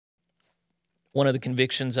One of the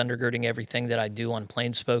convictions undergirding everything that I do on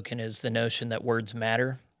Plain Spoken is the notion that words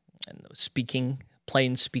matter, and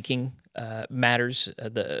plain speaking matters.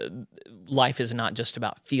 The life is not just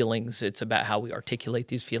about feelings; it's about how we articulate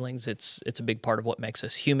these feelings. It's a big part of what makes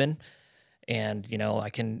us human. And I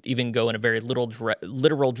can even go in a very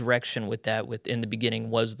literal direction with that. With in the beginning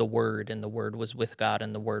was the Word, and the Word was with God,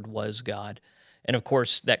 and the Word was God. And of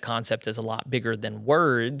course, that concept is a lot bigger than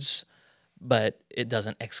words, but it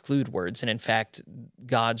doesn't exclude words. And in fact,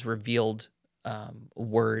 God's revealed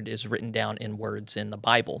word is written down in words in the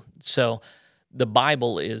Bible. So the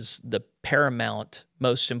Bible is the paramount,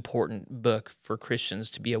 most important book for Christians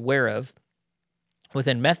to be aware of.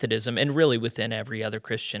 Within Methodism, and really within every other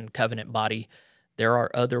Christian covenant body, there are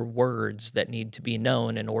other words that need to be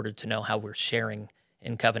known in order to know how we're sharing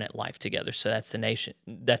in covenant life together. So that's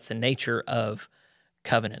the nature of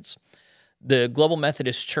covenants. The Global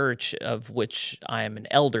Methodist Church, of which I am an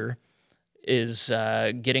elder, is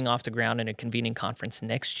getting off the ground in a convening conference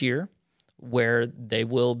next year, where they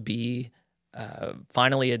will be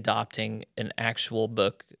finally adopting an actual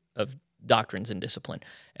book of Doctrines and Discipline.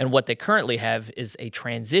 And what they currently have is a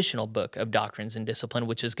transitional book of Doctrines and Discipline,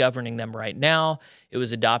 which is governing them right now. It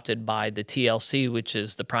was adopted by the TLC, which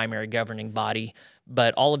is the primary governing body,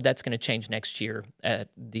 but all of that's going to change next year at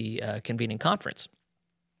the convening conference.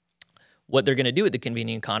 What they're going to do at the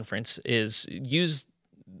convening conference is use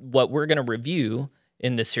what we're going to review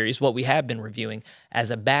in this series, what we have been reviewing,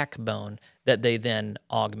 as a backbone that they then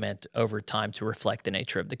augment over time to reflect the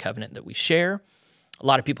nature of the covenant that we share. A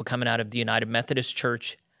lot of people coming out of the United Methodist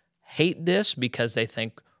Church hate this because they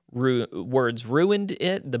think words ruined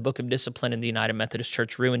it. The Book of Discipline in the United Methodist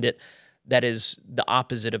Church ruined it. That is the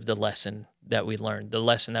opposite of the lesson that we learned. The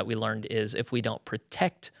lesson that we learned is if we don't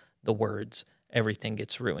protect the words, everything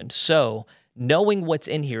gets ruined. So knowing what's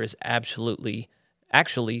in here is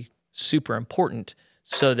actually super important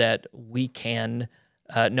so that we can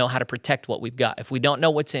know how to protect what we've got. If we don't know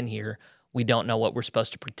what's in here, we don't know what we're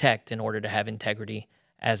supposed to protect in order to have integrity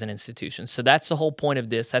as an institution. So that's the whole point of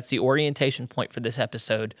this. That's the orientation point for this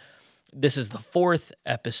episode. This is the fourth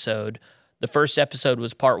episode. The first episode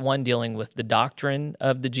was part one, dealing with the doctrine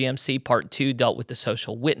of the GMC. Part two dealt with the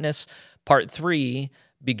social witness. Part three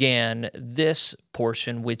began this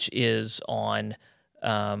portion, which is on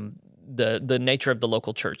the nature of the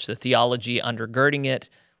local church, the theology undergirding it,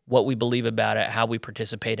 what we believe about it, how we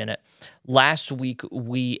participate in it. Last week,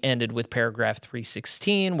 we ended with paragraph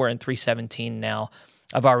 316. We're in 317 now.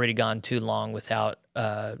 I've already gone too long without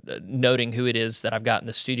noting who it is that I've got in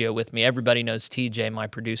the studio with me. Everybody knows TJ, my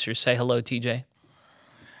producer. Say hello, TJ.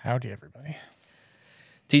 Howdy, everybody.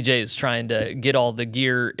 TJ is trying to get all the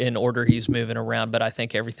gear in order. He's moving around, but I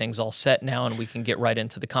think everything's all set now, and we can get right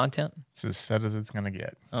into the content. It's as set as it's going to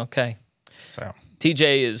get. Okay. So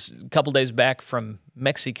TJ is a couple days back from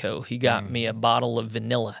Mexico. He got me a bottle of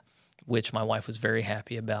vanilla, which my wife was very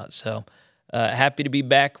happy about. So happy to be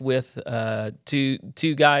back with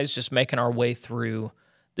two guys just making our way through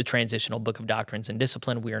the transitional book of Doctrines and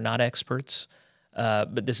Discipline. We are not experts,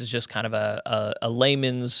 but this is just kind of a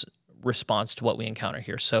layman's response to what we encounter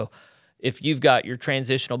here. So if you've got your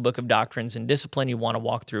transitional book of Doctrines and Discipline you want to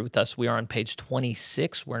walk through with us, we are on page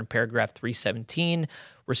 26. We're in paragraph 317.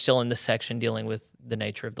 We're still in the section dealing with the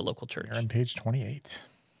nature of the local church. You're on page 28.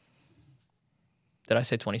 Did I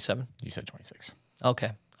say 27? You said 26.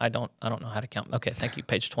 Okay. I don't know how to count. Okay, thank you.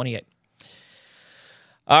 Page 28.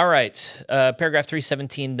 All right. Paragraph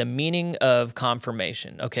 317, the meaning of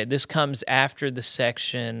confirmation. Okay, this comes after the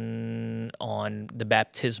section on the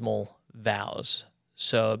baptismal vows.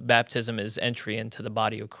 So baptism is entry into the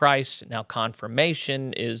body of Christ. Now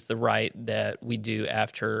confirmation is the rite that we do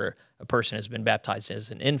after a person has been baptized as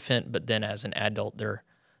an infant, but then as an adult they're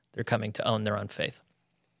coming to own their own faith.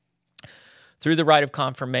 Through the rite of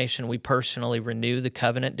confirmation, we personally renew the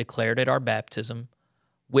covenant declared at our baptism,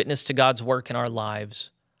 witness to God's work in our lives,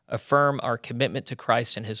 affirm our commitment to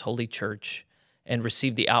Christ and His holy church, and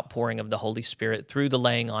receive the outpouring of the Holy Spirit through the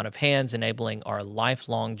laying on of hands, enabling our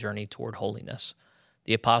lifelong journey toward holiness.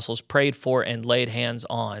 The apostles prayed for and laid hands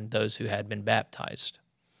on those who had been baptized.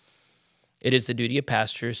 It is the duty of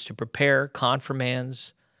pastors to prepare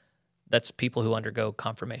confirmands, that's people who undergo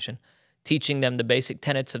confirmation, teaching them the basic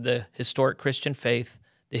tenets of the historic Christian faith,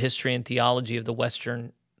 the history and theology of the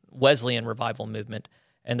Western Wesleyan revival movement,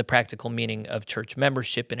 and the practical meaning of church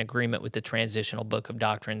membership in agreement with the transitional book of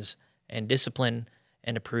Doctrines and Discipline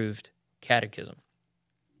and approved catechism.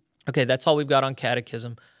 Okay, that's all we've got on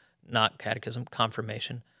confirmation.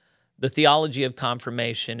 The theology of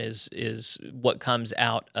confirmation is what comes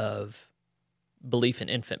out of belief in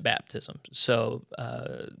infant baptism. So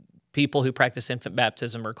People who practice infant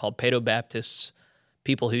baptism are called paedobaptists.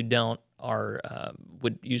 People who don't are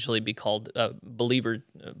would usually be called believer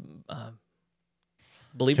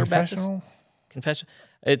Baptists. Confession.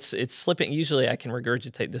 It's slipping. Usually, I can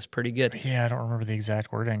regurgitate this pretty good. Yeah, I don't remember the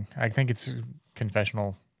exact wording. I think it's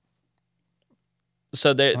confessional.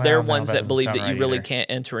 So they're ones that believe that you right really either. can't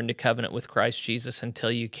enter into covenant with Christ Jesus until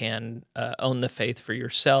you can own the faith for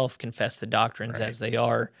yourself, confess the doctrines as they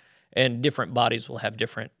are, and different bodies will have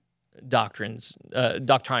different doctrines,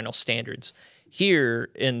 doctrinal standards. Here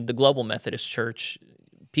in the Global Methodist Church,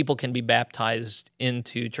 people can be baptized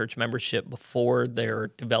into church membership before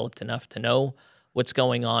they're developed enough to know what's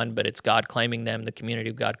going on, but it's God claiming them, the community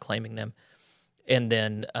of God claiming them. And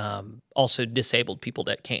then also disabled people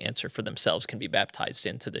that can't answer for themselves can be baptized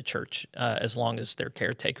into the church as long as their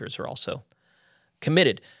caretakers are also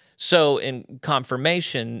committed. So in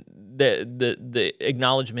confirmation, the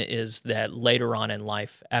acknowledgement is that later on in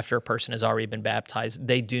life, after a person has already been baptized,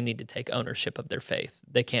 they do need to take ownership of their faith.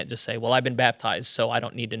 They can't just say, well, I've been baptized, so I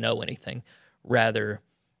don't need to know anything. Rather,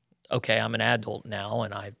 okay, I'm an adult now,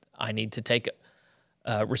 and I need to take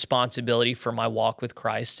responsibility for my walk with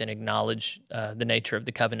Christ and acknowledge the nature of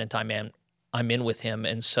the covenant I'm in with Him.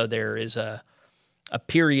 And so there is a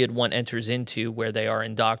period one enters into where they are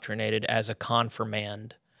indoctrinated as a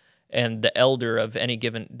confirmand. And the elder of any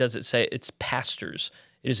given, does it say it's pastors?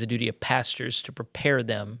 It is the duty of pastors to prepare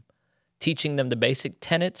them, teaching them the basic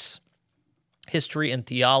tenets, history, and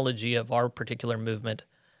theology of our particular movement,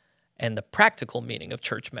 and the practical meaning of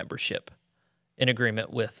church membership in agreement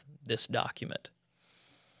with this document.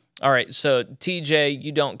 All right, so TJ,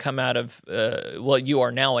 you don't come out of, well, you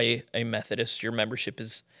are now a Methodist. Your membership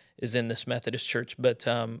is in this Methodist church, but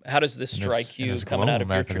how does this strike you coming out of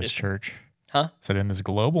your Methodist tradition? church? Huh? So in this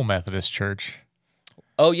Global Methodist Church.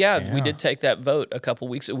 Oh, yeah, we did take that vote a couple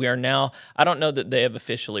weeks ago. We are now, I don't know that they have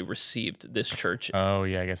officially received this church. Oh,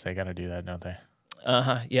 yeah, I guess they got to do that, don't they?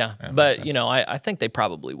 Yeah. That makes But, sense. you know, I think they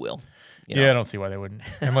probably will. You know? Yeah, I don't see why they wouldn't.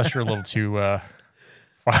 Unless you're a little too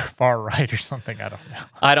far right or something. I don't know.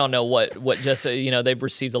 I don't know what just, you know, they've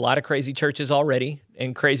received a lot of crazy churches already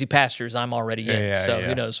and crazy pastors I'm already in. Yeah, so yeah.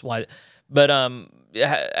 who knows why. But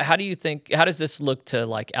how do you think, how does this look to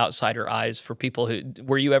like outsider eyes for people who,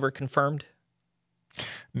 were you ever confirmed?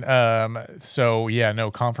 So yeah, no,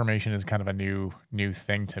 confirmation is kind of a new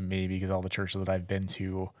thing to me because all the churches that I've been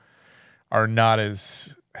to are not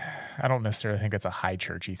as, I don't necessarily think that's a high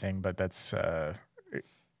churchy thing, but that's,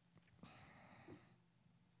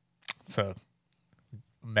 it's a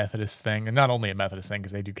Methodist thing, and not only a Methodist thing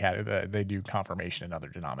because they do confirmation in other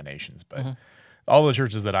denominations, but all the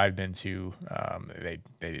churches that I've been to, they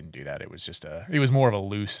didn't do that. It was just it was more of a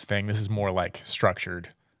loose thing. This is more like structured,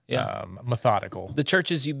 methodical. The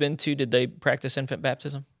churches you've been to, did they practice infant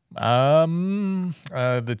baptism? The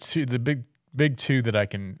big two that I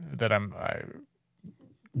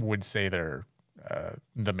would say they're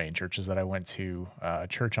the main churches that I went to.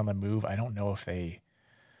 Church on the Move. I don't know if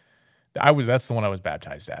that's the one I was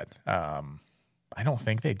baptized at. I don't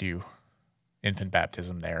think they do infant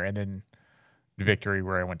baptism there. And then Victory,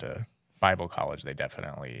 where I went to Bible college, they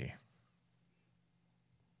definitely.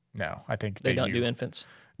 No, I think They don't do infants.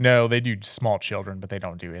 No, they do small children, but they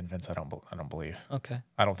don't do infants. I don't believe. Okay.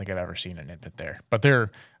 I don't think I've ever seen an infant there. But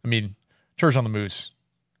Church on the Move's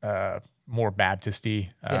more Baptist-y,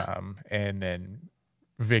 and then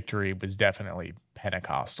Victory was definitely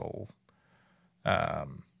Pentecostal,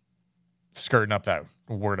 skirting up that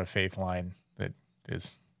word of faith line that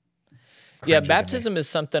is. Yeah, baptism is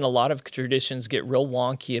something a lot of traditions get real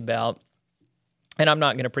wonky about, and I'm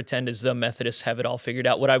not going to pretend as though Methodists have it all figured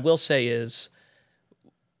out. What I will say is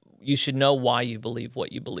you should know why you believe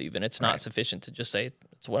what you believe, and it's not sufficient to just say,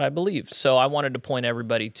 it's what I believe. So I wanted to point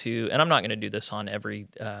everybody to, and I'm not going to do this on every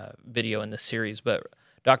video in the series, but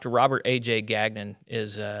Dr. Robert A.J. Gagnon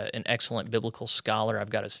is an excellent biblical scholar. I've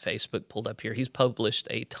got his Facebook pulled up here. He's published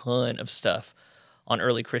a ton of stuff on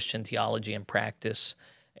early Christian theology and practice.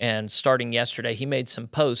 And starting yesterday, he made some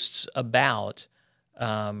posts about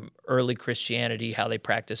early Christianity, how they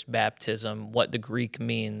practiced baptism, what the Greek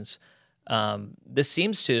means. This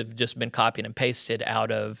seems to have just been copied and pasted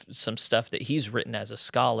out of some stuff that he's written as a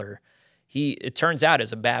scholar. It turns out,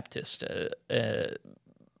 is a Baptist,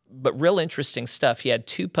 but real interesting stuff. He had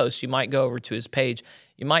two posts. You might go over to his page.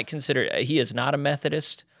 You might consider, he is not a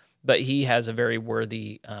Methodist, but he has a very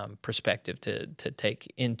worthy perspective to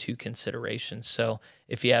take into consideration. So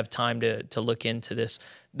if you have time to look into this,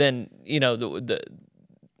 then, you know, the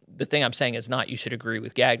thing I'm saying is not you should agree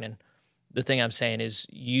with Gagnon. The thing I'm saying is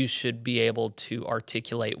you should be able to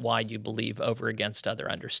articulate why you believe over against other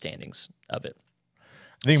understandings of it.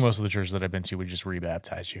 I think most of the churches that I've been to would just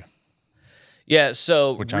rebaptize you. Yeah,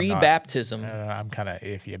 so which I'm rebaptism. I'm kind of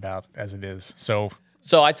iffy about as it is. So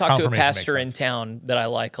So I talked to a confirmation makes pastor in sense. town that I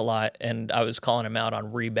like a lot, and I was calling him out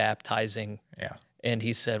on rebaptizing. Yeah. And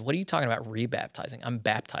he said, "What are you talking about rebaptizing? I'm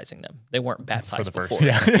baptizing them. They weren't baptized the first- before.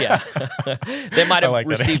 yeah. They might have like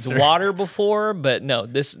that received answer. water before, but no,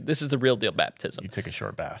 this is the real deal baptism." You took a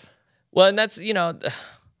short bath. Well, and that's,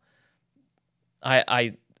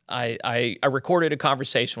 I recorded a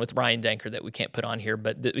conversation with Ryan Danker that we can't put on here,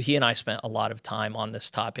 but he and I spent a lot of time on this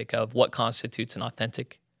topic of what constitutes an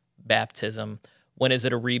authentic baptism. When is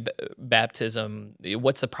it a rebaptism?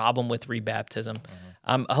 What's the problem with rebaptism?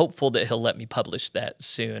 I'm hopeful that he'll let me publish that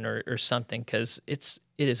soon or something, because it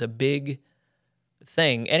is a big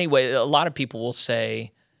thing. Anyway, a lot of people will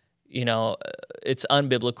say, it's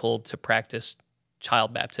unbiblical to practice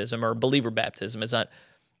child baptism, or believer baptism is not.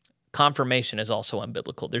 Confirmation is also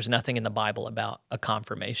unbiblical. There's nothing in the Bible about a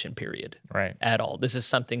confirmation period at all. This is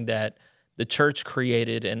something that the church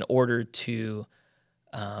created in order to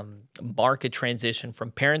mark a transition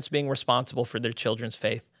from parents being responsible for their children's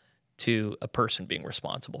faith to a person being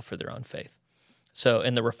responsible for their own faith. So,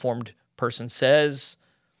 and the Reformed person says,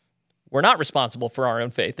 we're not responsible for our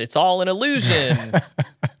own faith. It's all an illusion.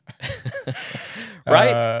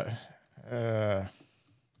 Right? A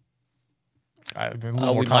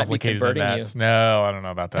little more complicated than that. No, I don't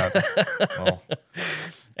know about that. Well,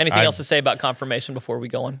 anything else to say about confirmation before we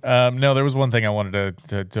go on? No, there was one thing I wanted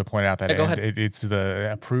to point out. That go ahead. It's the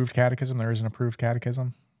approved catechism. There is an approved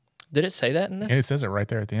catechism. Did it say that in this? It says it right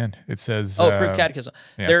there at the end. It says, approved catechism.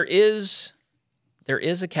 Yeah. There is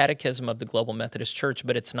a catechism of the Global Methodist Church,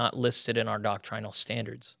 but it's not listed in our doctrinal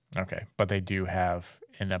standards. Okay, but they do have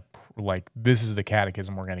this is the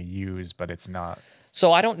catechism we're going to use, but it's not.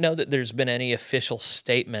 So I don't know that there's been any official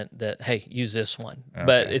statement that, hey, use this one. Okay.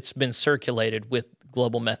 But it's been circulated with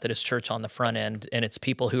Global Methodist Church on the front end, and it's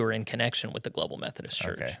people who are in connection with the Global Methodist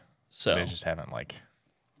Church. Okay. So they just haven't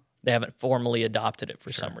they haven't formally adopted it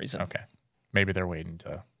for some reason. Okay. Maybe they're waiting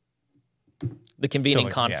to the convening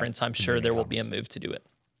conference. I'm sure there will be a move to do it.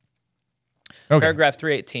 Okay. Paragraph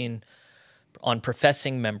 318 on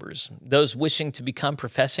professing members. Those wishing to become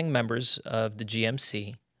professing members of the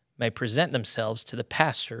GMC may present themselves to the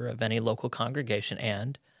pastor of any local congregation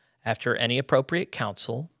and, after any appropriate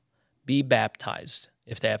counsel, be baptized,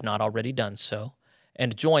 if they have not already done so,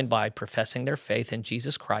 and joined by professing their faith in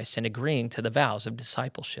Jesus Christ and agreeing to the vows of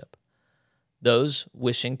discipleship. Those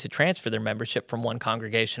wishing to transfer their membership from one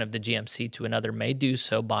congregation of the GMC to another may do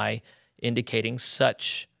so by indicating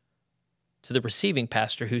such to the receiving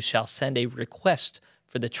pastor, who shall send a request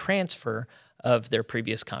for the transfer of their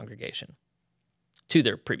previous congregation. To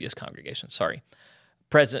their previous congregation,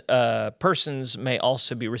 persons may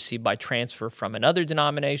also be received by transfer from another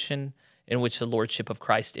denomination in which the lordship of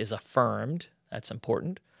Christ is affirmed. That's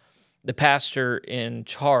important. The pastor in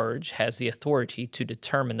charge has the authority to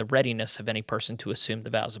determine the readiness of any person to assume the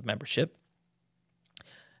vows of membership.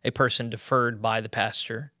 A person deferred by the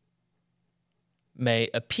pastor may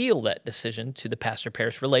appeal that decision to the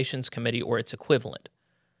pastor-parish relations committee or its equivalent,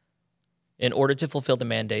 in order to fulfill the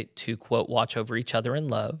mandate to, quote, watch over each other in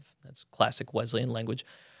love. That's classic Wesleyan language.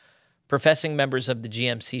 Professing members of the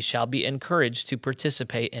GMC shall be encouraged to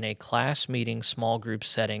participate in a class meeting, small group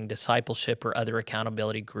setting, discipleship, or other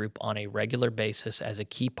accountability group on a regular basis as a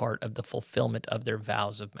key part of the fulfillment of their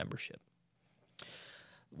vows of membership.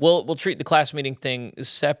 We'll treat the class meeting thing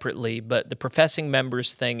separately, but the professing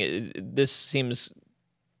members thing, this seems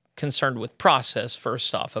concerned with process,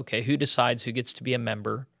 first off. Okay, who decides who gets to be a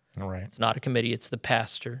member? Right. It's not a committee, it's the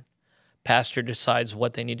pastor. Pastor decides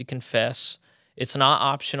what they need to confess. It's not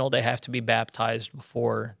optional. They have to be baptized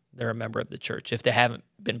before they're a member of the church, if they haven't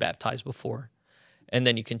been baptized before. And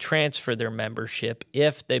then you can transfer their membership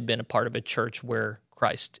if they've been a part of a church where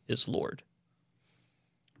Christ is Lord.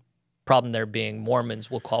 Problem there being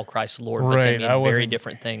Mormons will call Christ Lord, but they mean very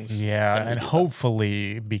different things. Yeah, and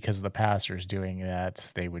hopefully because the pastor's doing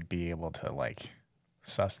that, they would be able to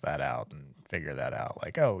suss that out and figure that out.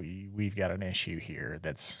 We've got an issue here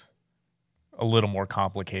that's a little more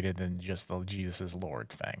complicated than just the Jesus is Lord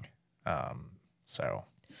thing.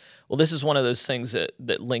 Well, this is one of those things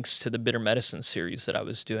that links to the Bitter Medicine series that I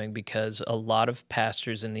was doing, because a lot of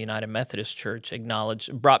pastors in the United Methodist Church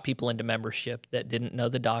brought people into membership that didn't know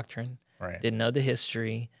the doctrine, didn't know the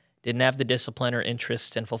history, didn't have the discipline or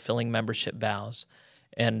interest in fulfilling membership vows.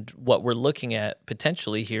 And what we're looking at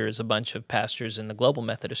potentially here is a bunch of pastors in the Global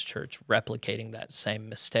Methodist Church replicating that same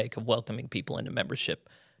mistake of welcoming people into membership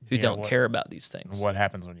who don't care about these things. What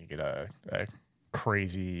happens when you get a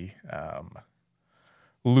crazy,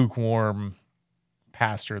 lukewarm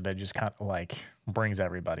pastor that just kind of brings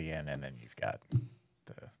everybody in, and then you've got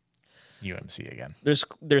the UMC again.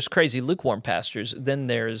 There's crazy lukewarm pastors. Then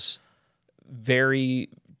there's very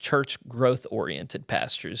church growth oriented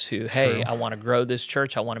pastors who, hey, I want to grow this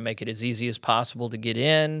church. I want to make it as easy as possible to get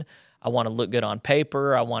in. I want to look good on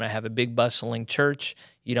paper. I want to have a big bustling church.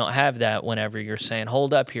 You don't have that whenever you're saying,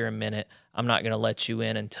 hold up here a minute. I'm not going to let you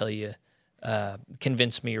in until you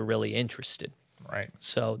convince me you're really interested. Right.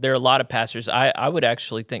 So there are a lot of pastors. I would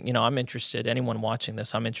actually think, I'm interested, anyone watching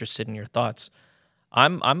this, I'm interested in your thoughts.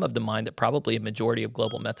 I'm of the mind that probably a majority of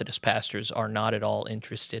global Methodist pastors are not at all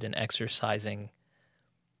interested in exercising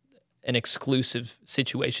an exclusive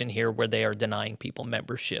situation here where they are denying people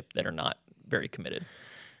membership that are not very committed.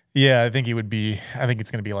 Yeah, I think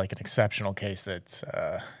it's going to be like an exceptional case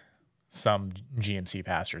that some GMC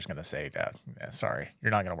pastor is going to say, sorry,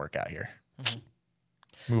 you're not going to work out here.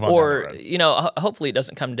 Mm-hmm. Move on. Or, hopefully it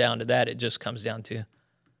doesn't come down to that. It just comes down to,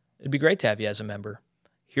 it'd be great to have you as a member.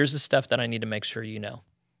 Here's the stuff that I need to make sure you know.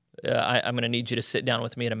 I'm going to need you to sit down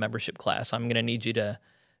with me at a membership class. I'm going to need you to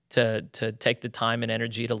take the time and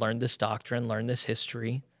energy to learn this doctrine, learn this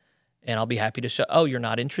history, and I'll be happy to show, oh, you're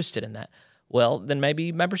not interested in that. Well, then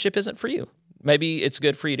maybe membership isn't for you. Maybe it's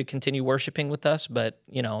good for you to continue worshiping with us, but,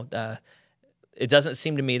 it doesn't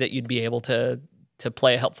seem to me that you'd be able to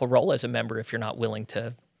play a helpful role as a member if you're not willing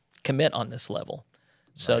to commit on this level.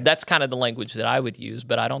 So Right. That's kind of the language that I would use,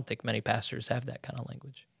 but I don't think many pastors have that kind of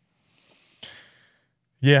language.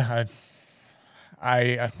 Yeah,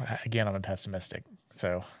 I again, I'm a pessimistic.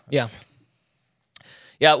 So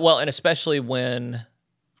Yeah. Well, and especially when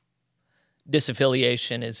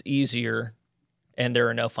disaffiliation is easier and there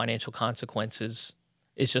are no financial consequences,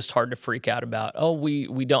 it's just hard to freak out about, oh,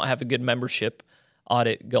 we don't have a good membership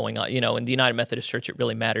audit going on. In the United Methodist Church, it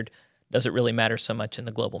really mattered. Does it really matter so much in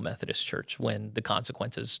the Global Methodist Church when the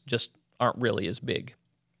consequences just aren't really as big?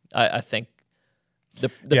 I think the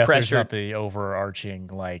pressure. pressure, There's not the overarching,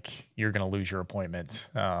 like, you're going to lose your appointment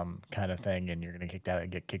kind of thing, and you're going to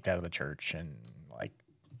get kicked out of the church. And, like,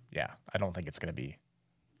 yeah, I don't think it's going to be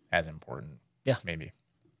as important. Yeah. Maybe.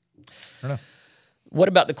 I don't know. What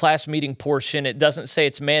about the class meeting portion? It doesn't say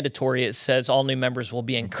it's mandatory. It says all new members will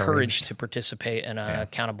be encouraged to participate in an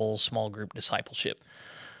accountable small group discipleship.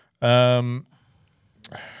 I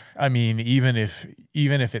mean, even if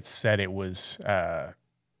it said it was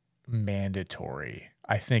mandatory,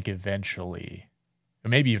 I think eventually,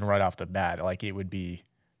 maybe even right off the bat, like it would be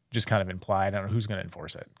just kind of implied. I don't know who's going to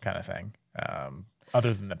enforce it, kind of thing.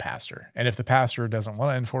 Other than the pastor, and if the pastor doesn't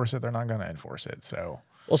want to enforce it, they're not going to enforce it. So.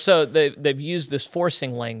 Well, so they've used this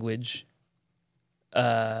forcing language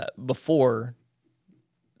before.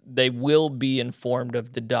 They will be informed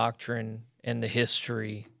of the doctrine and the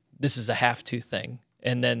history. This is a have-to thing.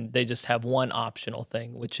 And then they just have one optional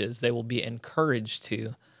thing, which is they will be encouraged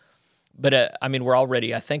to. But, we're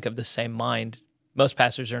already, I think, of the same mind. Most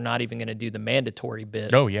pastors are not even going to do the mandatory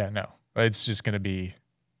bit. Oh, yeah, no. It's just going to be,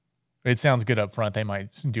 it sounds good up front. They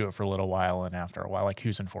might do it for a little while, and after a while, like,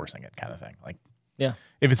 who's enforcing it kind of thing. Like, yeah.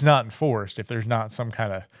 If it's not enforced, if there's not some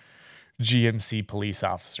kind of GMC police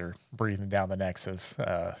officer breathing down the necks of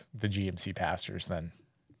the GMC pastors, then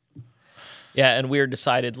yeah, and we're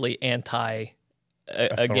decidedly against.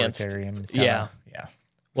 Yeah.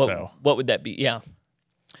 What would that be? Yeah.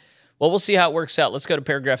 Well, we'll see how it works out. Let's go to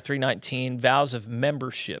paragraph 319, vows of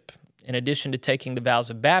membership. In addition to taking the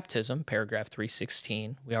vows of baptism, paragraph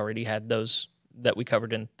 316, we already had those that we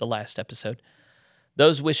covered in the last episode.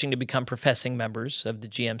 Those wishing to become professing members of the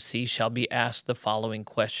GMC shall be asked the following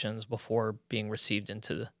questions before being received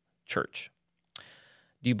into the church.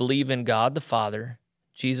 Do you believe in God the Father,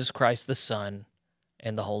 Jesus Christ the Son,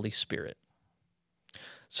 and the Holy Spirit?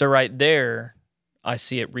 So right there, I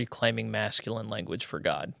see it reclaiming masculine language for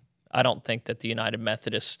God. I don't think that the United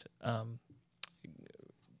Methodist vows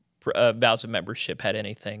of membership had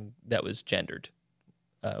anything that was gendered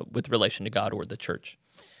with relation to God or the church.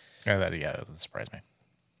 That doesn't surprise me.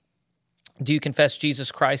 Do you confess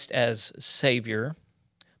Jesus Christ as Savior,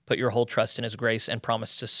 put your whole trust in His grace, and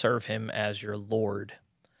promise to serve Him as your Lord?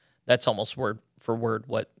 That's almost word for word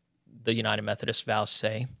what the United Methodist vows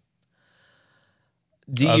say.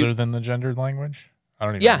 Other than the gendered language? I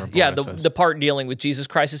don't even remember what it says. The part dealing with Jesus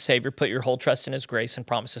Christ as Savior, put your whole trust in His grace, and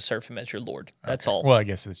promise to serve Him as your Lord. That's all. Well, I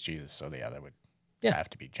guess it's Jesus, so that would have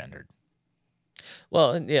to be gendered.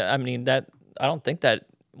 Well, yeah, I don't think that.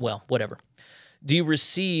 Well, whatever. Do you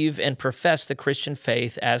receive and profess the Christian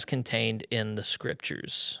faith as contained in the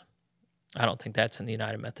Scriptures? I don't think that's in the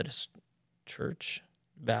United Methodist Church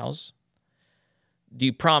vows. Do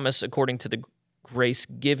you promise, according to the grace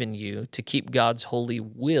given you, to keep God's holy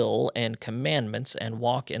will and commandments and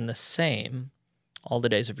walk in the same all the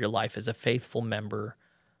days of your life as a faithful member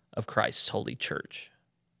of Christ's holy church?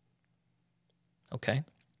 Okay.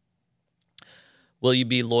 Will you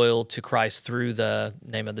be loyal to Christ through the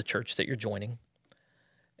name of the church that you're joining?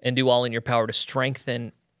 And do all in your power to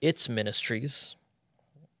strengthen its ministries.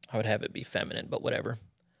 I would have it be feminine, but whatever.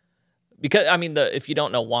 Because, I mean, if you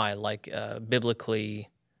don't know why, like biblically,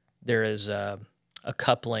 there is a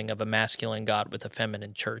coupling of a masculine God with a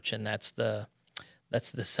feminine church, and that's the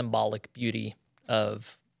symbolic beauty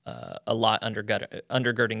of a lot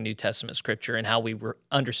undergirding New Testament scripture and how we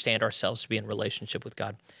understand ourselves to be in relationship with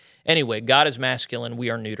God. Anyway, God is masculine, we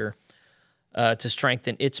are neuter. To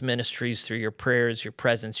strengthen its ministries through your prayers, your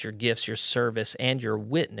presence, your gifts, your service, and your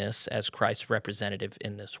witness as Christ's representative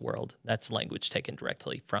in this world. That's language taken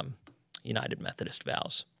directly from United Methodist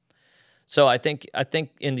vows. So I think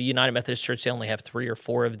in the United Methodist Church, they only have 3 or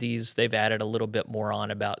 4 of these. They've added a little bit more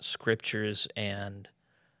on about scriptures, and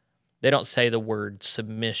they don't say the word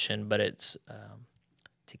submission, but it's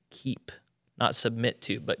to keep, not submit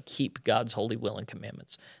to, but keep God's holy will and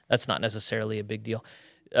commandments. That's not necessarily a big deal.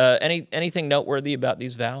 Anything noteworthy about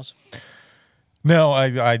these vows? No,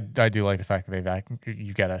 I do like the fact that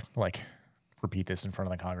you've got to like repeat this in front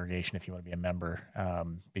of the congregation if you want to be a member,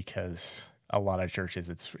 because a lot of churches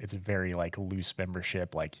it's very like loose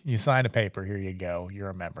membership. Like you sign a paper, here you go, you're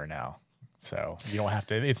a member now. So you don't have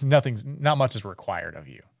to. Not much is required of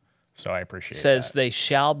you. So I appreciate. Says that. They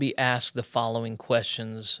shall be asked the following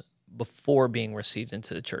questions before being received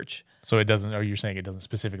into the church. So it doesn't. Or you're saying it doesn't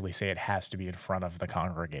specifically say it has to be in front of the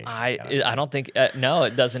congregation? I don't think. No,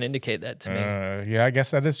 it doesn't indicate that to me. Yeah, I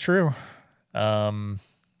guess that is true. You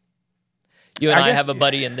and I have a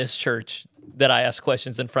buddy in this church that I asked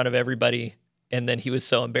questions in front of everybody, and then he was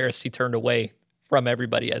so embarrassed he turned away from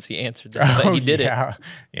everybody as he answered them. But he did it.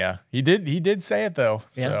 Yeah, he did. He did say it though.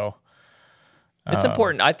 Yeah. So it's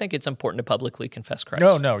important. I think it's important to publicly confess Christ.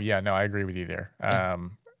 No, I agree with you there. Yeah.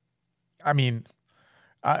 I mean,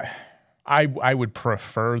 I would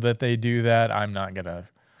prefer that they do that. I'm not gonna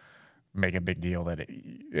make a big deal that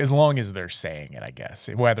as long as they're saying it, I guess,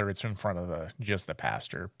 whether it's in front of just the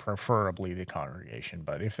pastor, preferably the congregation.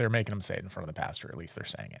 But if they're making them say it in front of the pastor, at least they're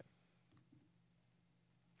saying it.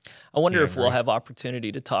 I wonder if we'll have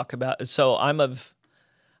opportunity to talk about it. So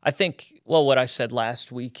I think what I said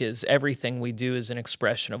last week is everything we do is an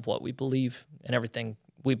expression of what we believe, and everything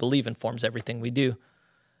we believe informs everything we do.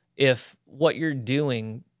 If what you're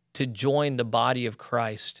doing to join the body of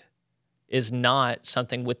Christ is not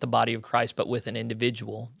something with the body of Christ, but with an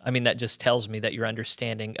individual, I mean, that just tells me that your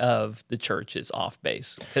understanding of the church is off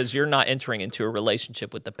base, because you're not entering into a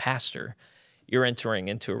relationship with the pastor. You're entering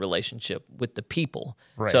into a relationship with the people.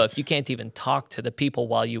 Right. So if you can't even talk to the people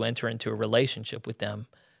while you enter into a relationship with them,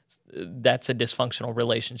 that's a dysfunctional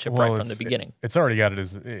relationship right from the beginning. It's already got it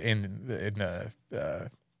as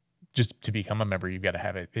just to become a member, you've got to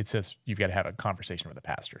have it. It says you've got to have a conversation with the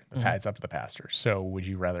pastor. It's up to the pastor. So would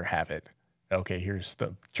you rather have it? Okay, here's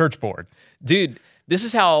the church board. Dude, this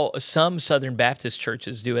is how some Southern Baptist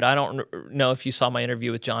churches do it. I don't know if you saw my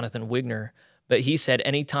interview with Jonathan Wigner, but he said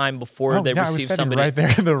anytime before they receive somebody right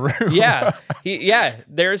there in the room.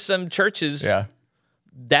 There's some churches. Yeah.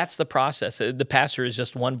 That's the process. The pastor is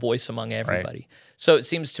just one voice among everybody. Right. So it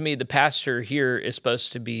seems to me the pastor here is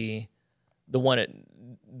supposed to be the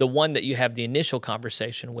one that you have the initial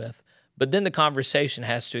conversation with, but then the conversation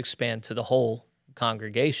has to expand to the whole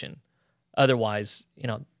congregation. Otherwise,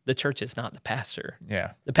 the church is not the pastor.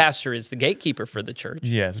 Yeah. The pastor is the gatekeeper for the church.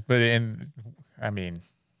 Yes, but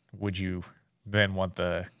would you then want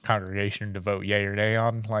the congregation to vote yay or nay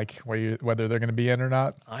on whether they're going to be in or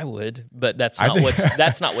not? I would, but that's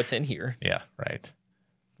not what's in here. Yeah, right.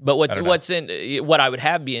 But what I would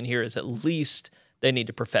have be in here is at least they need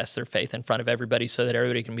to profess their faith in front of everybody so that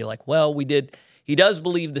everybody can be like, well, he does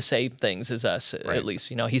believe the same things as us, right. At least.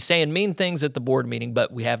 He's saying mean things at the board meeting,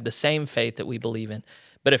 but we have the same faith that we believe in.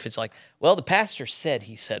 But if it's like, well, the pastor said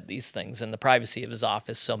he said these things in the privacy of his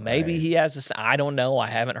office, so maybe he has this. I don't know. I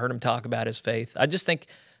haven't heard him talk about his faith. I just think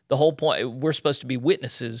the whole point, we're supposed to be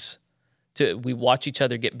witnesses. We watch each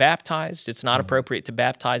other get baptized. It's not appropriate to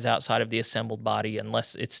baptize outside of the assembled body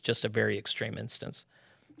unless it's just a very extreme instance.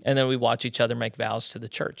 And then we watch each other make vows to the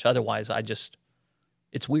church. Otherwise,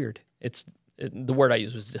 it's weird. The word I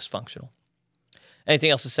used was dysfunctional.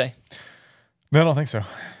 Anything else to say? No, I don't think so.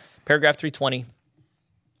 Paragraph 320,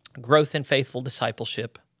 growth in faithful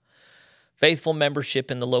discipleship. Faithful membership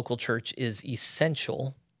in the local church is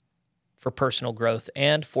essential for personal growth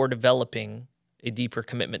and for developing a deeper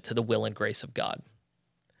commitment to the will and grace of God.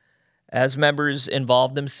 As members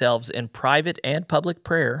involve themselves in private and public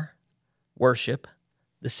prayer, worship,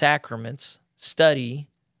 the sacraments, study,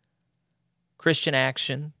 Christian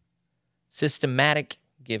action, systematic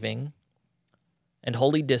giving, and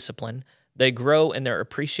holy discipline, They grow in their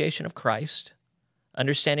appreciation of Christ,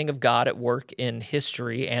 understanding of God at work in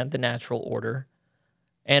history and the natural order,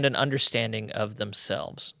 and an understanding of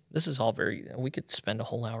themselves. This is all we could spend a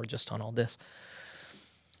whole hour just on all this.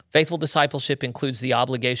 Faithful discipleship includes the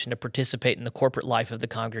obligation to participate in the corporate life of the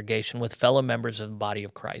congregation with fellow members of the body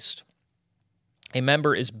of Christ. A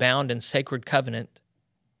member is bound in sacred covenant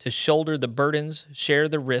to shoulder the burdens, share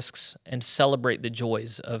the risks, and celebrate the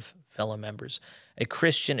joys of fellow members. A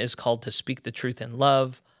Christian is called to speak the truth in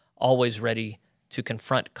love, always ready to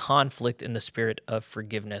confront conflict in the spirit of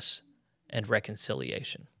forgiveness and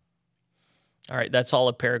reconciliation. All right, that's all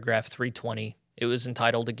of paragraph 320. It was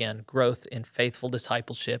entitled, again, Growth in Faithful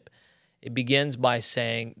Discipleship. It begins by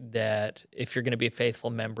saying that if you're going to be a faithful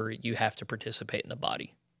member, you have to participate in the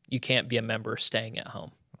body. You can't be a member staying at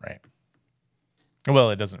home. Right.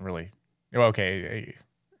 Well, it doesn't really. Okay.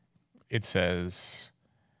 It says,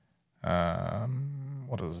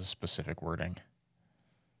 what is the specific wording?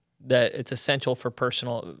 That it's essential for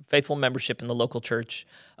faithful membership in the local church.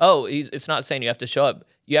 Oh, it's not saying you have to show up.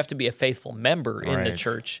 You have to be a faithful member in the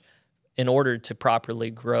church in order to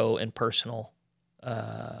properly grow in personal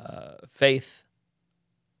faith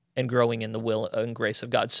and growing in the will and grace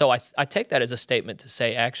of God. So I take that as a statement to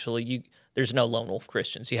say, actually, there's no lone wolf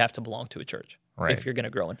Christians. You have to belong to a church if you're going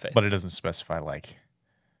to grow in faith. But it doesn't specify, like,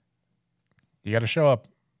 you got to show up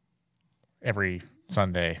every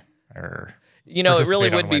Sunday or... You know, it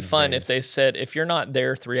really would be fun if they said, if you're not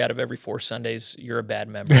there 3 out of every 4 Sundays, you're a bad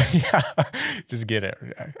member. Yeah, just get it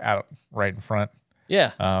out right in front.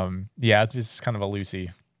 Yeah. Yeah, it's just kind of a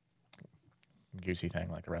loosey-goosey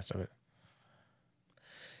thing like the rest of it.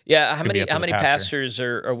 Yeah, how many pastors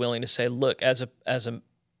are willing to say, look, as a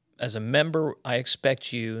member, I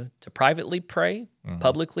expect you to privately pray,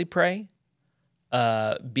 publicly pray,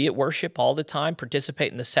 be at worship all the time,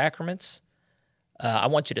 participate in the sacraments. I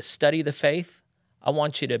want you to study the faith. I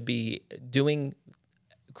want you to be doing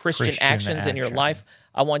Christian actions in your life.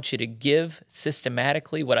 I want you to give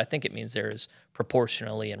systematically. What I think it means there is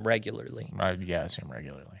proportionally and regularly. Yeah, I assume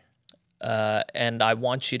regularly. And I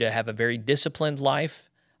want you to have a very disciplined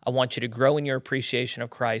life. I want you to grow in your appreciation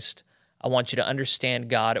of Christ. I want you to understand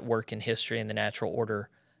God at work in history and the natural order.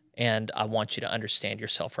 And I want you to understand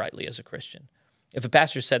yourself rightly as a Christian. If a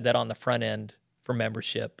pastor said that on the front end for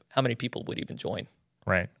membership, how many people would even join?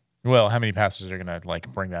 Right. Well, how many pastors are going to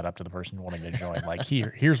like bring that up to the person wanting to join? Like,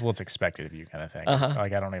 here's what's expected of you, kind of thing.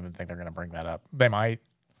 Like, I don't even think they're going to bring that up. They might.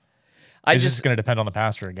 It's just going to depend on the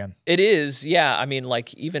pastor again. It is, yeah. I mean,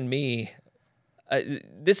 like, even me,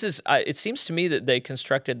 it seems to me that they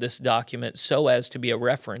constructed this document so as to be a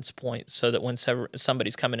reference point so that when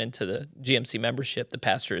somebody's coming into the GMC membership, the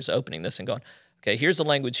pastor is opening this and going, okay, here's the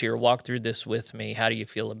language here. Walk through this with me. How do you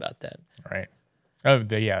feel about that? Right. Oh,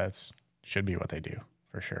 yeah, that should be what they do,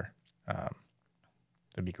 for sure.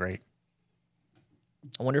 That'd be great.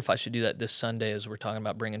 I wonder if I should do that this Sunday as we're talking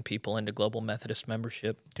about bringing people into Global Methodist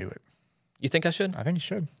membership. Do it. You think I should? I think you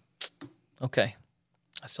should. Okay.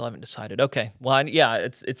 I still haven't decided. Okay. Well, yeah,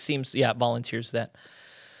 it seems, volunteers that.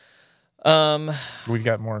 We've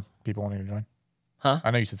got more people wanting to join. Huh?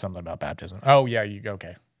 I know you said something about baptism. Oh, yeah,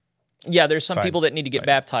 okay. Yeah, there's some people that need to get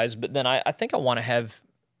baptized, but then I think I want to have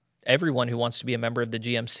everyone who wants to be a member of the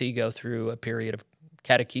GMC go through a period of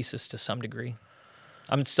catechesis to some degree.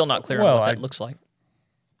 I'm still not clear on what that looks like.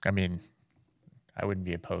 I mean, I wouldn't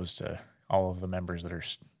be opposed to all of the members that are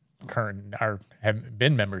have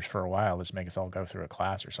been members for a while. Just make us all go through a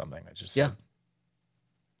class or something. That's just you're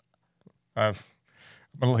going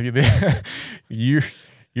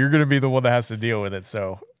to be the one that has to deal with it.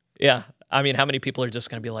 So yeah, I mean, how many people are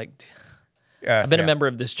just going to be like, I've been a member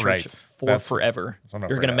of this church for forever. You're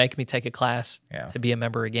going to make me take a class to be a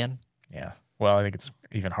member again? Yeah. Well, I think it's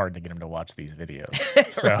even hard to get them to watch these videos.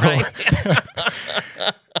 So.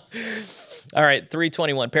 All right,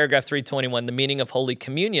 321, paragraph 321, the meaning of Holy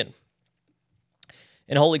Communion.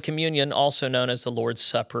 In Holy Communion, also known as the Lord's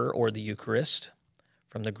Supper or the Eucharist,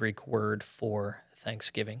 from the Greek word for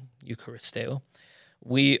thanksgiving, Eucharisteo,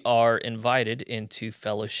 we are invited into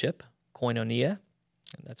fellowship, koinonia.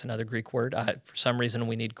 That's another Greek word. For some reason,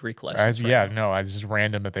 we need Greek lessons. It's just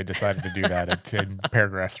random that they decided to do that in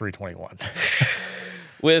paragraph 321.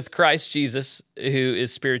 With Christ Jesus, who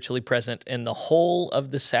is spiritually present in the whole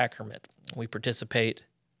of the sacrament. We participate.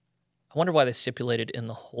 I wonder why they stipulated in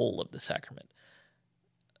the whole of the sacrament.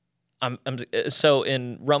 So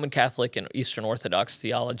in Roman Catholic and Eastern Orthodox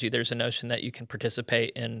theology, there's a notion that you can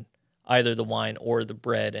participate in either the wine or the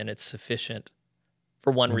bread, and it's sufficient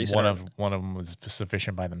for one reason. One of them was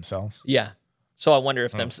sufficient by themselves. Yeah. So I wonder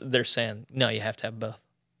if they're saying, no, you have to have both.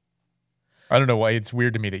 I don't know why. It's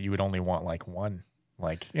weird to me that you would only want like one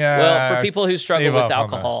Like, yeah. Well, for people who struggle save with off on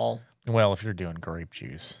alcohol, well, if you're doing grape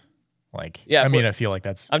juice, like, yeah, I mean, I feel like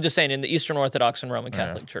that's. I'm just saying in the Eastern Orthodox and Roman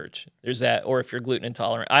Catholic Church, there's that, or if you're gluten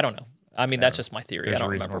intolerant, I don't know. I mean, that's just my theory. There's I don't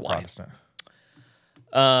a reason remember we're why. Protestant.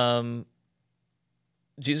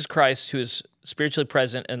 Jesus Christ, who is spiritually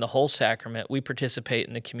present in the whole sacrament, we participate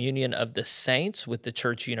in the communion of the saints with the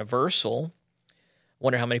Church Universal.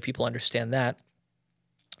 Wonder how many people understand that.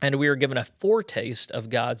 And we are given a foretaste of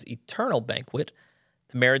God's eternal banquet,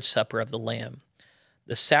 the marriage supper of the Lamb.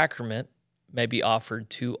 The sacrament may be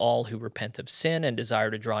offered to all who repent of sin and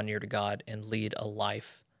desire to draw near to God and lead a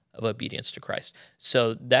life of obedience to Christ.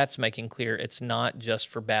 So that's making clear it's not just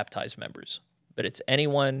for baptized members, but it's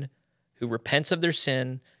anyone who repents of their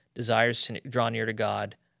sin, desires to draw near to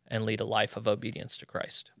God, and lead a life of obedience to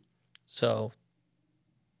Christ. So,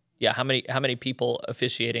 yeah, how many people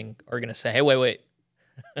officiating are going to say, hey, wait,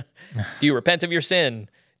 do you repent of your sin?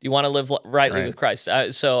 Do you want to live rightly with Christ?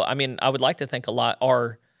 So, I mean, I would like to think a lot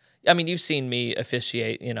are, I mean, you've seen me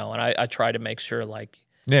officiate, and I try to make sure, like...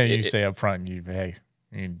 Yeah, you say up front, hey,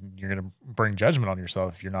 you're going to bring judgment on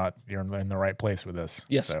yourself if you're in the right place with this.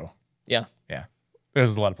 Yes. So, yeah.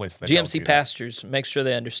 There's a lot of places that GMC pastors make sure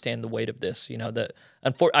they understand the weight of this.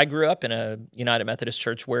 I grew up in a United Methodist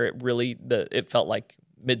church where it felt like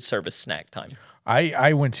mid-service snack time.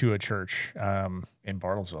 I went to a church in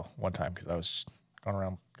Bartlesville one time because I was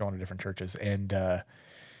going to different churches, and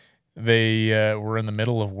they were in the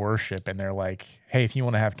middle of worship, and they're like, "Hey, if you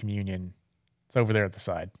want to have communion, it's over there at the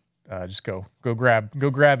side. Just go grab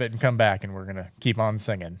it and come back, and we're gonna keep on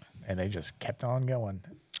singing." And they just kept on going.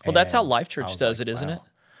 Well, that's how Life Church does it, isn't it?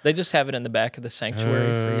 They just have it in the back of the sanctuary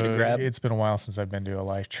for you to grab. It's been a while since I've been to a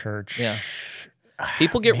Life Church. Yeah.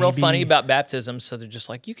 People get real funny about baptism, so they're just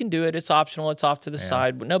like, you can do it. It's optional. It's off to the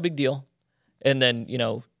side, but no big deal. And then,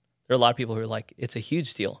 there are a lot of people who are like, it's a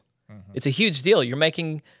huge deal. Mm-hmm. It's a huge deal. You're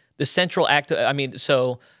making the central act.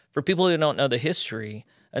 So for people who don't know the history,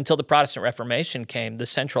 until the Protestant Reformation came, the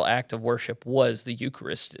central act of worship was the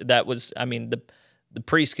Eucharist. That was, the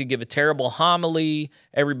priest could give a terrible homily.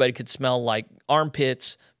 Everybody could smell like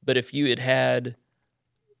armpits. But if you had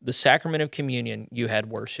the sacrament of communion, you had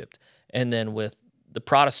worshiped. And then with the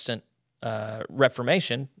Protestant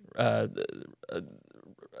Reformation,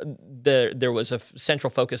 there was a central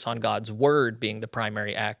focus on God's word being the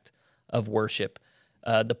primary act of worship,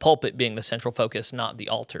 the pulpit being the central focus, not the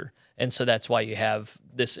altar. And so that's why you have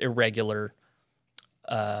this irregular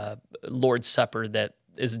Lord's Supper that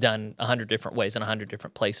is done 100 different ways in 100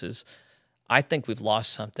 different places. I think we've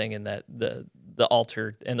lost something in that the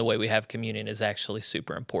altar and the way we have communion is actually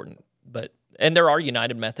super important. And there are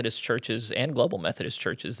United Methodist churches and Global Methodist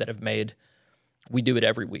churches that have made, we do it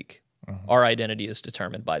every week. Mm-hmm. Our identity is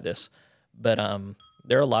determined by this. But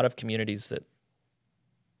there are a lot of communities that,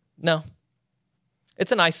 no,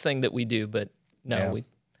 it's a nice thing that we do, but no,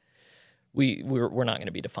 we're not going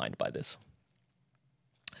to be defined by this.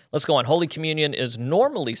 Let's go on. Holy Communion is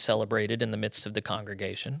normally celebrated in the midst of the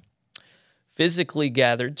congregation, physically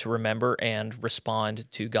gathered to remember and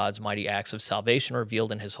respond to God's mighty acts of salvation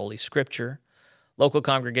revealed in His Holy Scripture. Local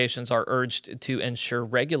congregations are urged to ensure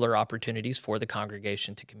regular opportunities for the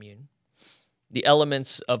congregation to commune. The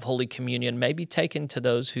elements of Holy Communion may be taken to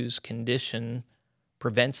those whose condition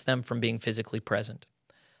prevents them from being physically present.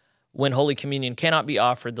 When Holy Communion cannot be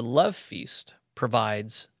offered, the love feast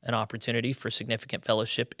provides an opportunity for significant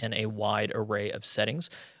fellowship in a wide array of settings.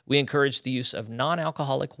 We encourage the use of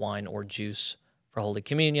non-alcoholic wine or juice for Holy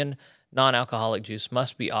Communion. Non-alcoholic juice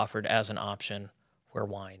must be offered as an option where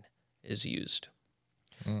wine is used.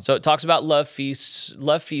 So it talks about love feasts.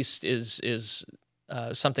 Love feast is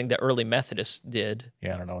something that early Methodists did.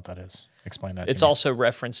 Yeah, I don't know what that is. Explain that to me. It's also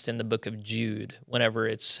referenced in the book of Jude, whenever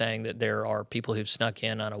it's saying that there are people who've snuck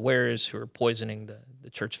in unawares, who are poisoning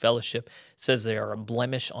the church fellowship. It says they are a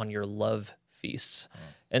blemish on your love feasts.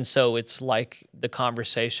 And so it's like the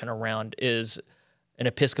conversation around, is an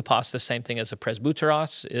episkopos the same thing as a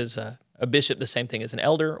presbyteros? Is a bishop the same thing as an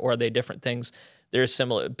elder, or are they different things? There are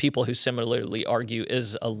similar people who similarly argue,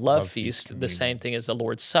 is a love feast the same thing as the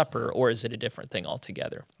Lord's Supper, or is it a different thing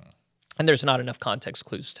altogether? And there's not enough context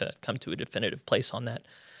clues to come to a definitive place on that.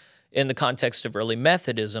 In the context of early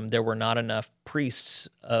Methodism, there were not enough priests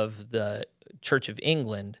of the Church of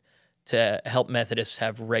England to help Methodists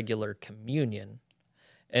have regular communion.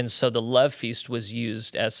 And so the love feast was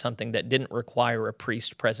used as something that didn't require a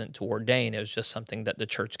priest present to ordain. It was just something that the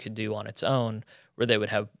church could do on its own, where they would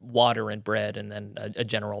have water and bread and then a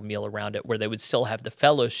general meal around it, where they would still have the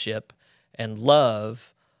fellowship and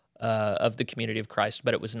love of the community of Christ,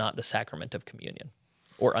 but it was not the sacrament of communion,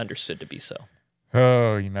 or understood to be so.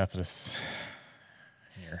 Oh, you Methodists.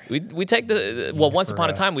 here. We take once for, upon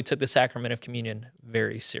a time, we took the sacrament of communion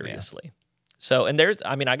very seriously. So, and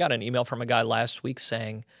I got an email from a guy last week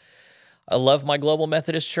saying, I love my Global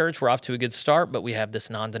Methodist Church. We're off to a good start, but we have this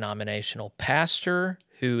non-denominational pastor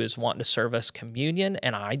who is wanting to serve us communion,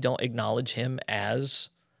 and I don't acknowledge him as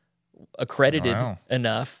accredited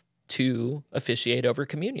enough to officiate over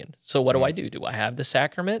communion. So what do I do? Do I have the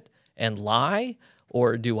sacrament and lie,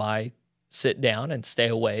 or do I sit down and stay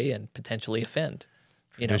away and potentially offend?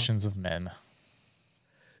 Traditions of men.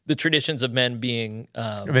 The traditions of men being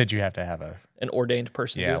that you have to have an ordained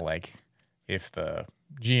person. Yeah, like if the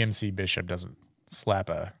GMC bishop doesn't slap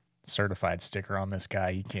a certified sticker on this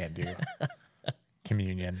guy, he can't do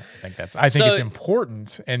communion. I think it's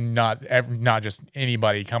important, and not just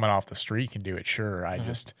anybody coming off the street can do it. Sure,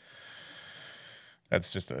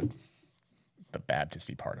 that's just the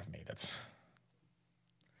Baptist-y part of me. That's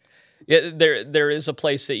there is a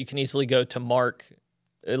place that you can easily go to mark,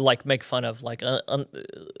 like make fun of, like,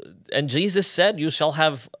 and Jesus said, "You shall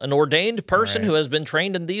have an ordained person who has been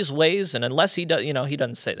trained in these ways." And unless he does, he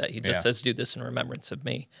doesn't say that. He just says, "Do this in remembrance of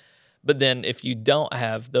me." But then, if you don't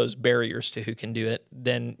have those barriers to who can do it,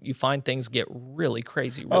 then you find things get really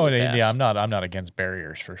crazy. Really fast. Yeah, I'm not against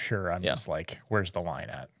barriers for sure. I'm just like, where's the line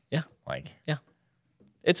at? Yeah,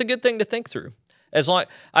 it's a good thing to think through. As long,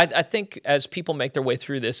 I think as people make their way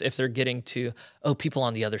through this, if they're getting to, people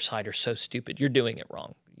on the other side are so stupid, you're doing it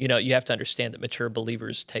wrong. You have to understand that mature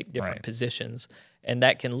believers take different positions, and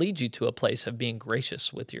that can lead you to a place of being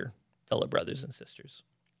gracious with your fellow brothers and sisters.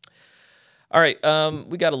 All right,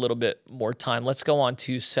 we got a little bit more time. Let's go on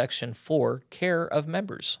to section 4, care of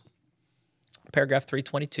members. Paragraph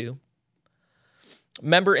 322,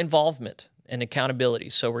 member involvement and accountability.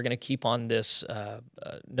 So we're going to keep on this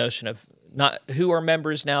notion of not who are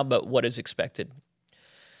members now, but what is expected.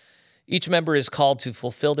 Each member is called to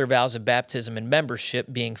fulfill their vows of baptism and membership,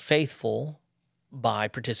 being faithful by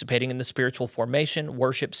participating in the spiritual formation,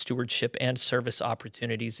 worship, stewardship, and service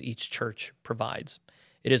opportunities each church provides.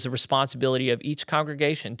 It is the responsibility of each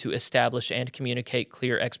congregation to establish and communicate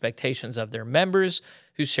clear expectations of their members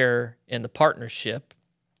who share in the partnership,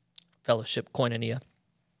 fellowship, koinonia,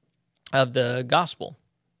 of the gospel.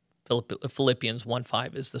 Philippians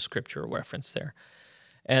 1:5 is the scripture reference there.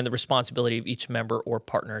 And the responsibility of each member or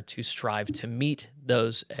partner to strive to meet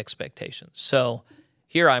those expectations. So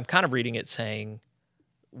here I'm kind of reading it saying,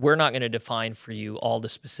 we're not going to define for you all the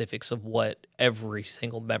specifics of what every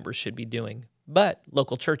single member should be doing, but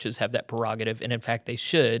local churches have that prerogative, and in fact they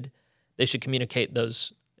should communicate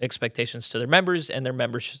those expectations to their members, and their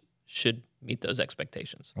members should meet those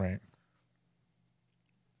expectations. Right.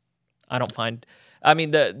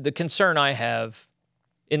 The concern I have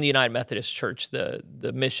in the United Methodist Church,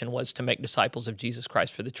 the mission was to make disciples of Jesus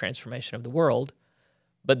Christ for the transformation of the world,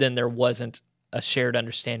 but then there wasn't a shared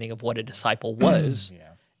understanding of what a disciple was,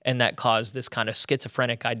 and that caused this kind of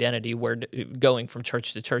schizophrenic identity where going from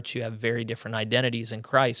church to church, you have very different identities in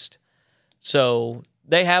Christ. So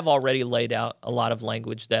they have already laid out a lot of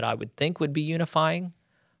language that I would think would be unifying,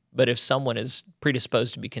 but if someone is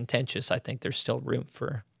predisposed to be contentious, I think there's still room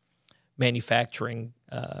for manufacturing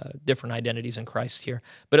different identities in Christ here.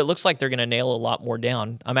 But it looks like they're going to nail a lot more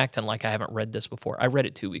down. I'm acting like I haven't read this before. I read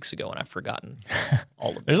it 2 weeks ago, and I've forgotten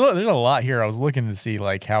all of this. There's a lot here. I was looking to see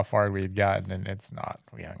like how far we've gotten, and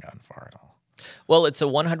we haven't gotten far at all. Well, it's a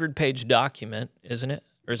 100-page document, isn't it?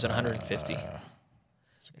 Or is it 150?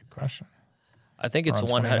 That's a good question. I think it's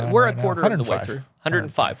 100. We're a quarter of the way through.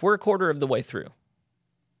 105. We're a quarter of the way through.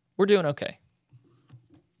 We're doing okay.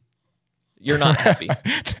 You're not happy.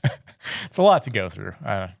 It's a lot to go through.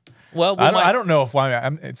 I don't know if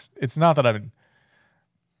it's not that I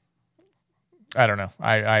don't know.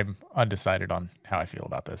 I'm undecided on how I feel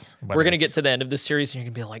about this. We're going to get to the end of this series, and you're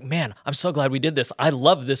going to be like, man, I'm so glad we did this. I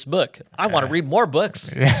love this book. I want to read more books.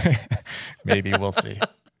 Maybe. We'll see.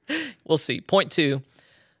 We'll see. Point 2,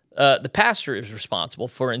 the pastor is responsible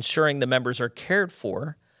for ensuring the members are cared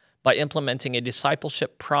for by implementing a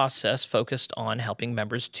discipleship process focused on helping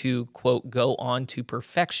members to, quote, go on to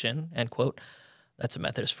perfection, end quote. That's a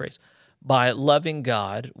Methodist phrase. By loving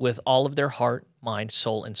God with all of their heart, mind,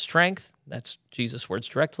 soul, and strength. That's Jesus' words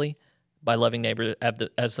directly. By loving neighbor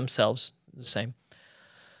as themselves, the same.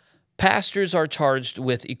 Pastors are charged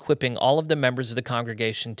with equipping all of the members of the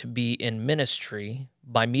congregation to be in ministry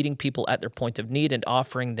by meeting people at their point of need and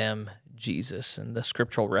offering them Jesus. And the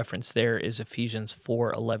scriptural reference there is Ephesians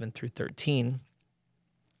 4:11 through 13.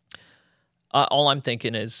 All I'm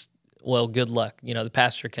thinking is, well, good luck. The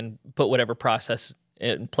pastor can put whatever process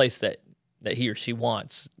in place that he or she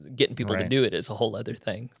wants. Getting people to do it is a whole other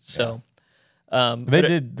thing. So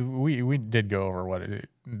We did go over what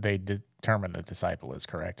they determined a disciple is,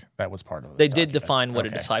 correct? That was part of this They did document. define what a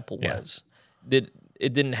Okay. disciple Yeah. was.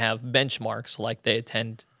 It didn't have benchmarks like they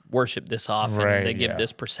attend worship this often, Right, they give yeah.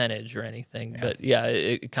 this percentage or anything. But yeah,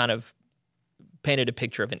 it kind of painted a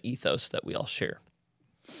picture of an ethos that we all share.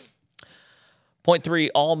 Point 3,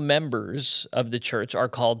 all members of the church are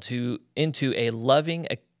called into a loving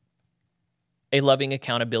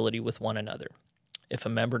accountability with one another. If a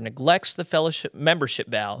member neglects the membership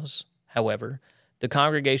vows, however, the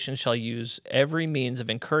congregation shall use every means of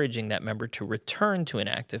encouraging that member to return to an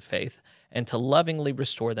active faith and to lovingly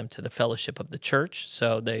restore them to the fellowship of the church.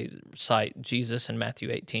 So they cite Jesus in Matthew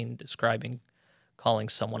 18 describing calling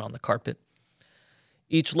someone on the carpet.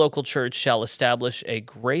 Each local church shall establish a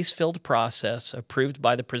grace-filled process approved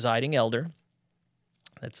by the presiding elder.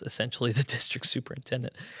 That's essentially the district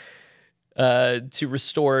superintendent. To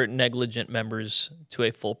restore negligent members to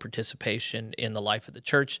a full participation in the life of the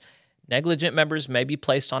church. Negligent members may be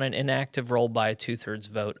placed on an inactive role by a 2/3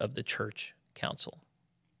 vote of the church council.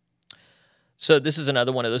 So this is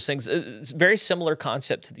another one of those things. It's a very similar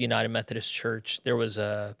concept to the United Methodist Church. There was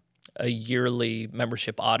a yearly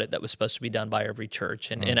membership audit that was supposed to be done by every church,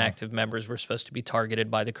 and inactive members were supposed to be targeted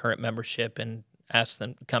by the current membership and ask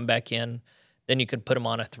them to come back in. Then you could put them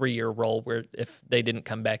on a 3-year roll where if they didn't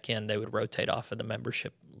come back in, they would rotate off of the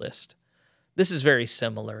membership list. This is very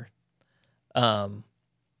similar.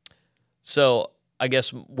 So I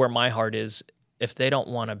guess where my heart is, if they don't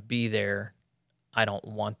want to be there, I don't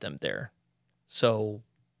want them there. So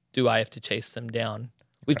do I have to chase them down?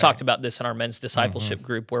 We've talked about this in our men's discipleship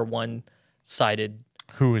group where one cited...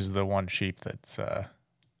 Who is the one sheep that's...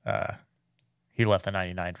 he left the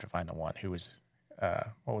 99 to find the one. Who was...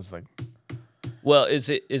 what was the... Well, is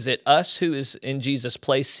it us who is in Jesus'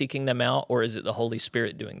 place seeking them out, or is it the Holy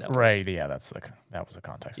Spirit doing that? Right, yeah, that was the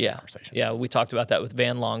context of the conversation. Yeah, we talked about that with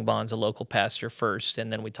Van Longbonds, a local pastor first,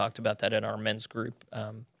 and then we talked about that in our men's group,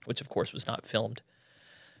 which of course was not filmed.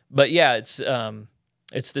 But yeah,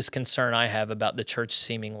 it's this concern I have about the church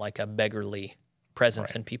seeming like a beggarly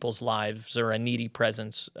presence in people's lives or a needy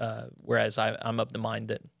presence, whereas I'm of the mind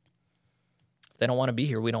that if they don't want to be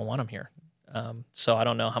here, we don't want them here. So I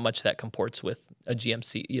don't know how much that comports with a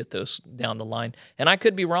GMC ethos down the line. And I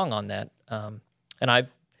could be wrong on that. And I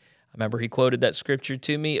remember he quoted that scripture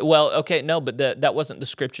to me. Well, okay, no, but that wasn't the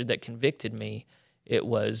scripture that convicted me. It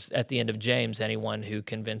was at the end of James, anyone who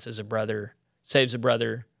convinces a brother, saves a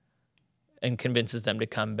brother, and convinces them to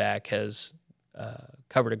come back has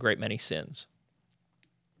covered a great many sins.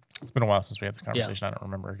 It's been a while since we had this conversation. I don't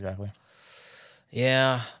remember exactly.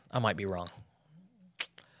 Yeah, I might be wrong.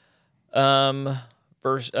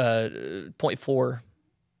 Point 4.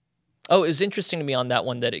 Oh, it was interesting to me on that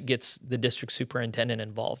one that it gets the district superintendent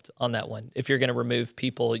involved on that one. If you're going to remove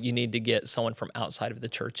people, you need to get someone from outside of the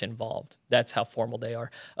church involved. That's how formal they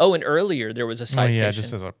are. Oh, and earlier there was a citation. Yeah,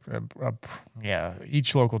 just as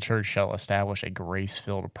each local church shall establish a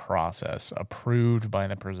grace-filled process approved by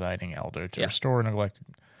the presiding elder to restore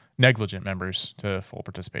negligent members to full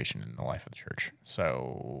participation in the life of the church.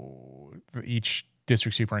 So each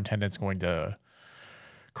district superintendent's going to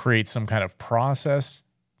create some kind of process.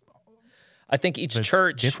 I think each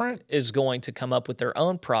church is going to come up with their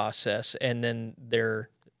own process, and then their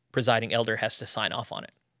presiding elder has to sign off on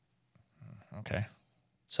it. Okay.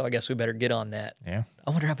 So I guess we better get on that. Yeah.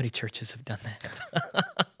 I wonder how many churches have done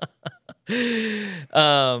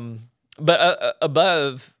that. But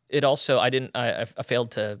above it also, I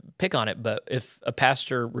failed to pick on it, but if a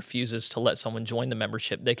pastor refuses to let someone join the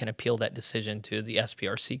membership, they can appeal that decision to the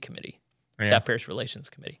SPRC committee, Staff Parish Relations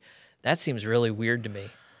Committee. That seems really weird to me.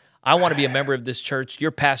 I want to be a member of this church.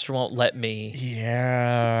 Your pastor won't let me.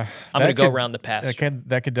 Yeah. I'm going to go around the pastor.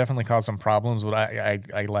 That could definitely cause some problems, but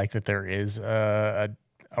I like that there is a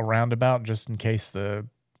roundabout just in case you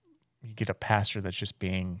get a pastor that's just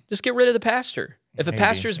being... Just get rid of the pastor. If a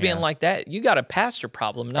pastor is being like that, you got a pastor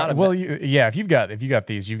problem, not a... if you've got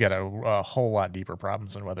these, you've got a whole lot deeper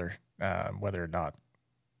problems than whether or not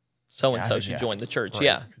so-and-so should join the church. Right.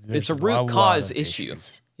 Yeah. There's it's a root cause issue.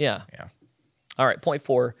 Yeah. All right, point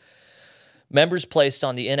 4. Members placed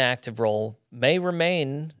on the inactive roll may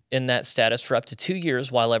remain in that status for up to 2 years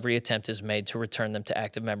while every attempt is made to return them to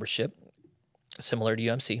active membership, similar to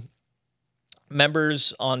UMC.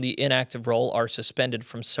 Members on the inactive roll are suspended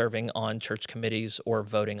from serving on church committees or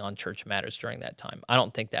voting on church matters during that time. I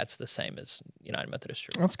don't think that's the same as United Methodist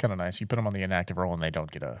Church. That's kind of nice. You put them on the inactive roll and you don't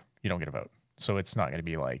get a vote. So it's not going to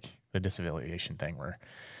be like the disaffiliation thing where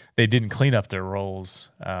they didn't clean up their rolls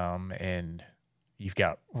and you've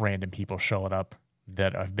got random people showing up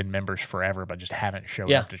that have been members forever but just haven't showed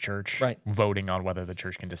Yeah. up to church, Right. voting on whether the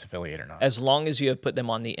church can disaffiliate or not. As long as you have put them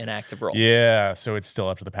on the inactive roll. Yeah, so it's still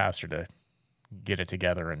up to the pastor to get it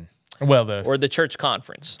together and Or the church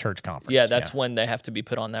conference. church conference. Yeah, that's when they have to be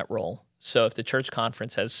put on that roll. So if the church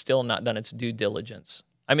conference has still not done its due diligence,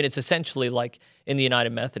 I mean, it's essentially like in the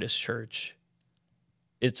United Methodist Church,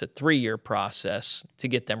 it's a 3-year process to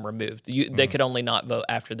get them removed. They could only not vote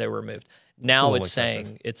after they were removed. Now it's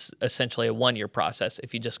saying it's essentially a 1-year process.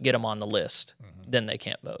 If you just get them on the list, then they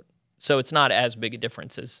can't vote. So it's not as big a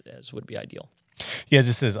difference as would be ideal. Yeah, it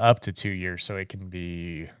just says up to 2 years, so it can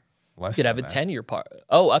be less. You could have a 10-year part.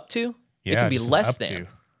 Oh, up to? Yeah, it can be just says less up than.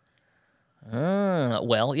 to.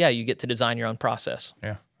 Well, yeah, you get to design your own process,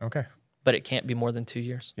 Yeah. Okay. but it can't be more than 2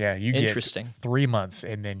 years. Yeah, you Interesting. get 3 months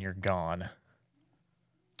and then you're gone.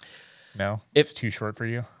 No, it's too short for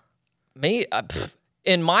you. Me,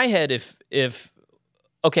 in my head, if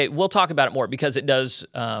okay, we'll talk about it more because it does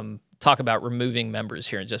talk about removing members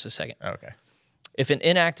here in just a second. Okay. If an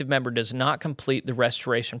inactive member does not complete the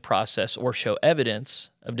restoration process or show evidence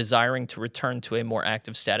of desiring to return to a more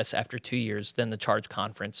active status after 2 years, then the charge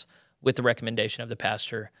conference, with the recommendation of the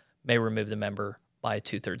pastor, may remove the member by a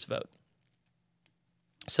 2/3 vote.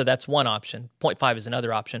 So that's one option. Point 5 is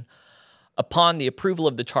another option. Upon the approval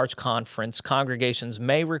of the charge conference, congregations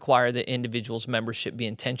may require that individuals' membership be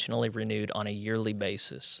intentionally renewed on a yearly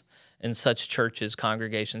basis. In such churches,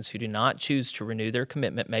 congregations who do not choose to renew their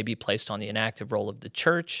commitment may be placed on the inactive roll of the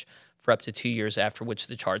church for up to 2 years, after which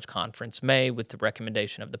the charge conference may, with the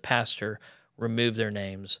recommendation of the pastor, remove their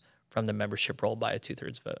names from the membership roll by a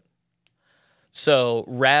 2/3 vote. So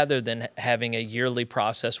rather than having a yearly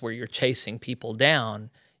process where you're chasing people down,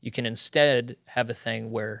 you can instead have a thing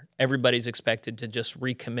where everybody's expected to just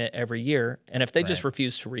recommit every year. And if they just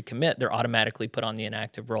refuse to recommit, they're automatically put on the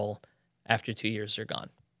inactive roll. After 2 years, they're gone.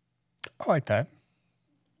 I like that.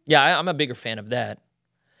 Yeah, I'm a bigger fan of that.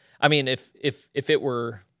 I mean, if it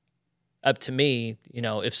were up to me,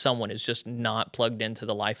 if someone is just not plugged into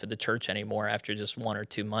the life of the church anymore after just 1 or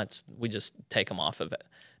 2 months, we just take them off of it.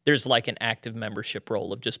 There's like an active membership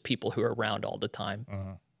roll of just people who are around all the time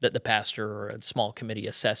that the pastor or a small committee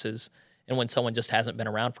assesses. And when someone just hasn't been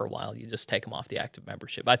around for a while, you just take them off the active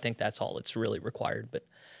membership. I think that's all it's really required. But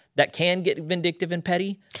that can get vindictive and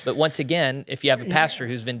petty. But once again, if you have a pastor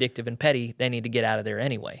who's vindictive and petty, they need to get out of there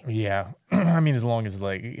anyway. Yeah. I mean, as long as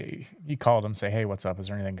you called them, say, hey, what's up? Is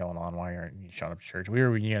there anything going on? Why aren't you showing up to church?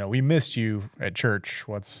 We missed you at church.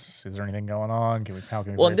 Is there anything going on? How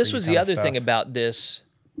can we Well, pray and this for you was kind the of other stuff? thing about this.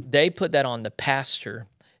 They put that on the pastor.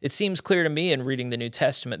 It seems clear to me in reading the New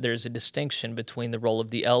Testament, there's a distinction between the role of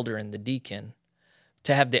the elder and the deacon.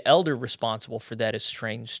 To have the elder responsible for that is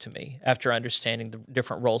strange to me after understanding the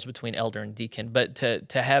different roles between elder and deacon. But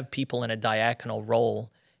to have people in a diaconal role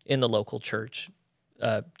in the local church,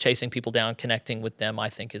 chasing people down, connecting with them, I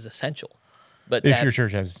think is essential. But If your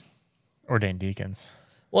church has ordained deacons.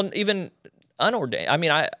 Well, even unordained. I mean,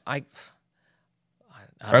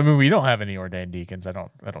 I mean, we don't have any ordained deacons. I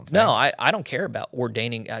don't think. No, I don't care about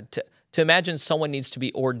ordaining. To imagine someone needs to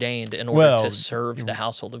be ordained in order to serve the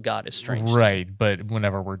household of God is strange. Right, but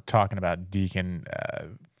whenever we're talking about deacon,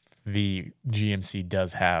 the GMC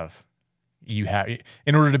does have,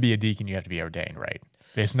 in order to be a deacon, you have to be ordained, right?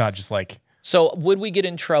 It's not just like. So would we get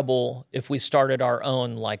in trouble if we started our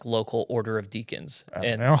own local order of deacons? I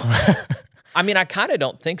don't know. I mean, I kind of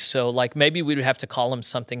don't think so. Like maybe we would have to call them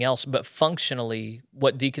something else, but functionally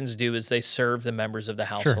what deacons do is they serve the members of the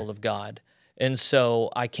household of God. And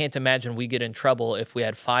so I can't imagine we get in trouble if we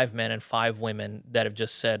had 5 men and 5 women that have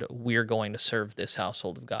just said, we're going to serve this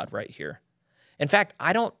household of God right here. In fact,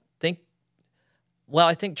 I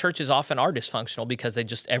think churches often are dysfunctional because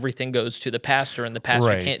everything goes to the pastor and the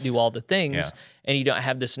pastor can't do all the things. Yeah. And you don't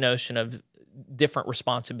have this notion of different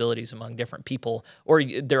responsibilities among different people, or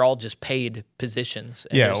they're all just paid positions.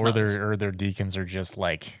 Yeah, or their deacons are just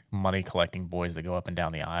like money collecting boys that go up and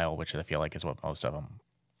down the aisle, which I feel like is what most of them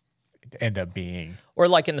end up being. Or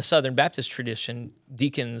like in the Southern Baptist tradition,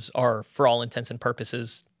 deacons are, for all intents and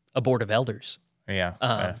purposes, a board of elders.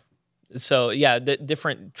 Yeah. So yeah, the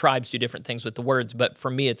different tribes do different things with the words, but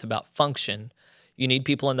for me, it's about function. You need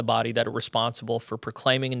people in the body that are responsible for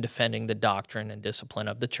proclaiming and defending the doctrine and discipline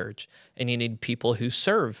of the church, and you need people who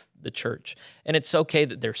serve the church. And it's okay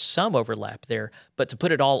that there's some overlap there, but to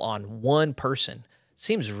put it all on one person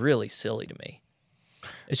seems really silly to me.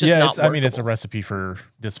 It's just not workable. I mean, it's a recipe for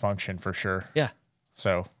dysfunction for sure. Yeah.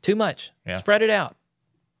 So too much. Yeah. Spread it out.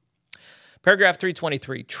 Paragraph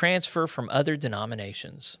 323, transfer from other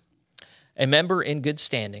denominations. A member in good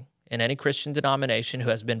standing in any Christian denomination who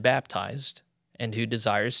has been baptized and who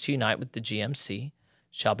desires to unite with the GMC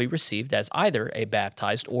shall be received as either a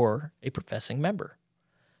baptized or a professing member.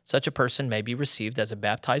 Such a person may be received as a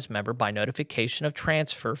baptized member by notification of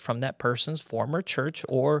transfer from that person's former church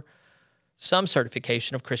or some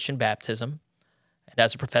certification of Christian baptism, and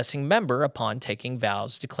as a professing member upon taking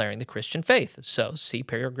vows declaring the Christian faith. So see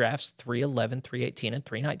paragraphs 311, 318, and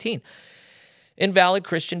 319. Invalid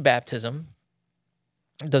Christian baptism,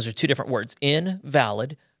 those are two different words.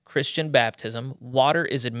 Invalid Christian baptism, water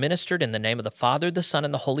is administered in the name of the Father, the Son,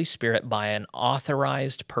 and the Holy Spirit by an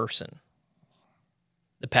authorized person.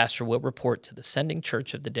 The pastor will report to the sending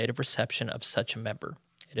church of the date of reception of such a member.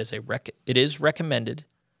 It is recommended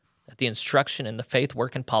that the instruction in the faith,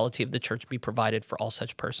 work, and polity of the church be provided for all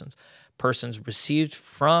such persons. Persons received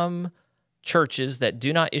from churches that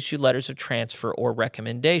do not issue letters of transfer or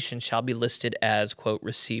recommendation shall be listed as, quote,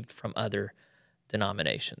 received from other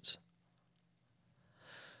denominations.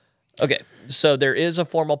 Okay, so there is a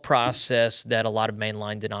formal process that a lot of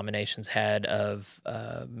mainline denominations had of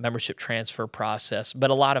membership transfer process, but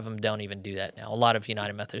a lot of them don't even do that now. A lot of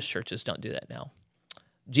United Methodist churches don't do that now.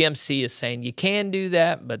 GMC is saying you can do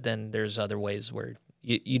that, but then there's other ways where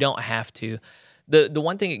you don't have to. The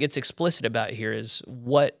one thing it gets explicit about here is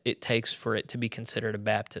what it takes for it to be considered a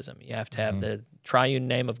baptism. You have to have the triune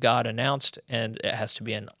name of God announced, and it has to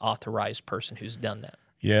be an authorized person who's done that.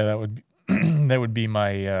 Yeah, that would be that would be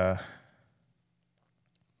my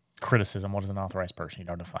criticism. What is an authorized person? You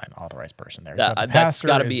don't define authorized person there. Is that the pastor? That's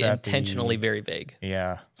got to be intentionally very vague.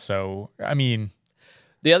 Yeah. So, I mean,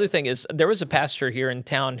 the other thing is there was a pastor here in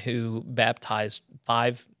town who baptized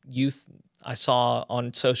 5 youth I saw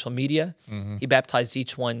on social media. He baptized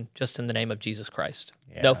each one just in the name of Jesus Christ.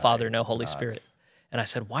 Yeah, no Father, no Holy nuts. Spirit. And I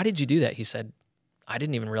said, why did you do that? He said, I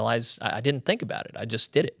didn't even realize, I didn't think about it. I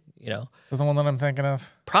just did it, you know. Is that the one that I'm thinking of?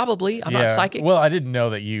 Probably. I'm not psychic. Well, I didn't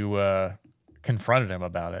know that you confronted him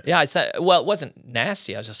about it. Yeah, I said, well, it wasn't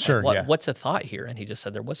nasty. I was just Sure, like, what's a thought here? And he just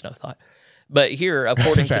said there was no thought. But here,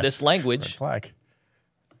 according to this language, red flag.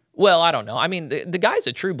 well, I don't know. I mean, the guy's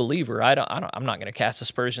a true believer. I'm not going to cast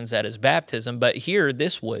aspersions at his baptism, but here,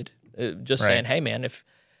 this would just saying, hey, man, if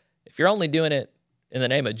you're only doing it in the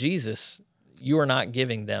name of Jesus, you are not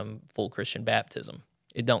giving them full Christian baptism.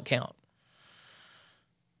 It don't count.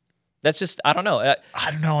 That's just, I don't know.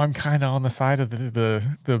 I don't know. I'm kind of on the side of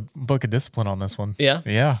the book of discipline on this one. Yeah?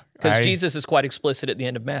 Yeah. Because Jesus is quite explicit at the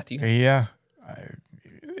end of Matthew. Yeah.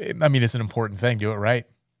 I mean, it's an important thing. Do it right.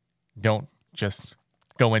 Don't just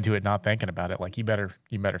go into it not thinking about it. Like, you better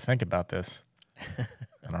think about this.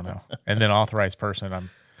 I don't know. And then authorized person,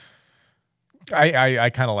 I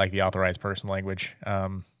kind of like the authorized person language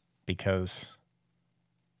because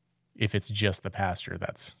if it's just the pastor,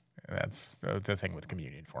 that's the thing with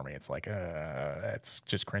communion for me. It's like, it's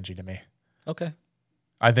just cringy to me. Okay.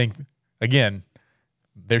 I think, again,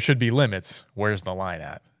 there should be limits. Where's the line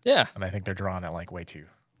at? Yeah. And I think they're drawing it like way too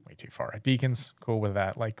far. Deacons, cool with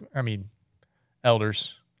that. Like, I mean,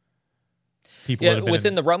 elders, people that have been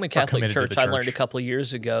within the Roman Catholic Church, I learned a church. couple of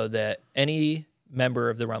years ago that any member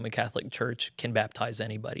of the Roman Catholic Church can baptize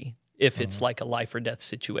anybody if it's like a life or death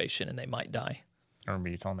situation and they might die. I remember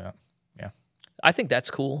you telling me that. Yeah. I think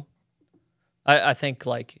that's cool. I think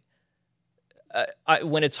like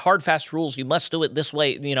when it's hard, fast rules, you must do it this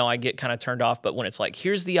way, you know, I get kind of turned off. But when it's like,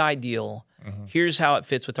 here's the ideal, here's how it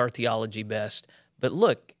fits with our theology best. But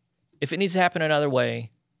look, if it needs to happen another way,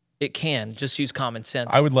 it can. Just use common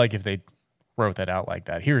sense. I would like if they wrote that out like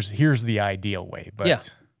that. Here's the ideal way. But yeah.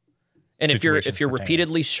 And if you're pertaining.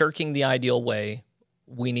 repeatedly shirking the ideal way,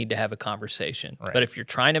 we need to have a conversation. Right. But if you're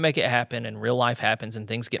trying to make it happen and real life happens and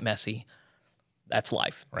things get messy, that's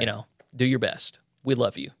life. Right. You know, do your best. We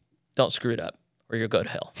love you. Don't screw it up or you'll go to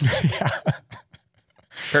hell.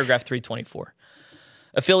 Paragraph 324.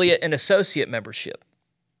 Affiliate and associate membership.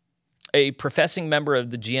 A professing member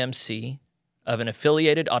of the GMC, of an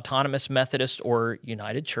affiliated autonomous Methodist or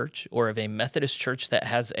United Church, or of a Methodist church that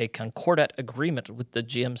has a concordat agreement with the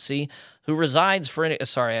GMC, who resides for an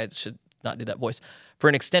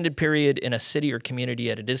extended period in a city or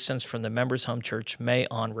community at a distance from the member's home church, may,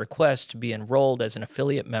 on request, be enrolled as an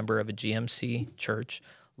affiliate member of a GMC church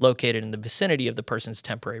located in the vicinity of the person's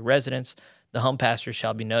temporary residence. The home pastor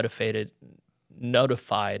shall be notified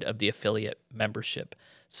of the affiliate membership.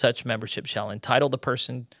 Such membership shall entitle the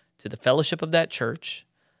person to the fellowship of that church,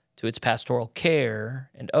 to its pastoral care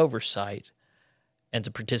and oversight, and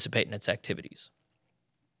to participate in its activities.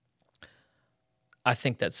 I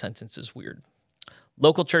think that sentence is weird.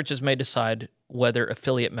 Local churches may decide whether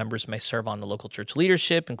affiliate members may serve on the local church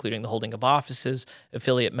leadership, including the holding of offices.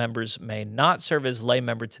 Affiliate members may not serve as lay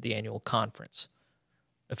member to the annual conference.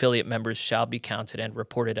 Affiliate members shall be counted and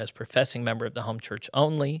reported as professing member of the home church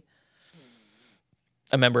only.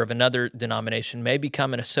 a member of another denomination may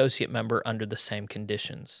become an associate member under the same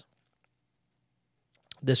conditions.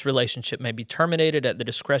 This relationship may be terminated at the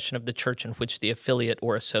discretion of the church in which the affiliate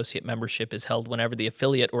or associate membership is held whenever the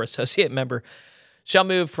affiliate or associate member shall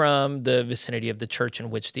move from the vicinity of the church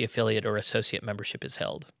in which the affiliate or associate membership is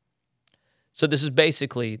held. So this is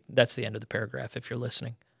basically, that's the end of the paragraph if you're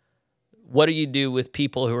listening. What do you do with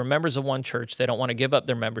people who are members of one church? They don't want to give up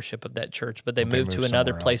their membership of that church, but they move to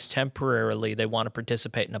another place temporarily. They want to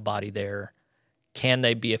participate in a body there. Can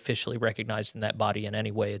they be officially recognized in that body in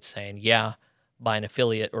any way? It's saying, yeah, by an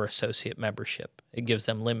affiliate or associate membership. It gives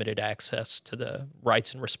them limited access to the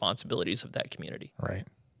rights and responsibilities of that community. Right.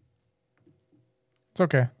 It's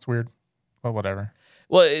okay. It's weird, but whatever.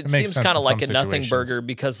 Well, it seems kind of like a nothing burger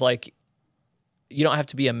because, like, you don't have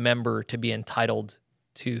to be a member to be entitled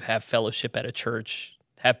to have fellowship at a church,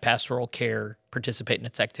 have pastoral care, participate in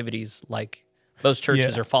its activities. Like, most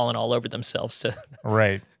churches are falling all over themselves to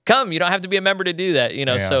come. You don't have to be a member to do that, you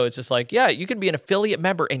know. So it's just like, yeah, you can be an affiliate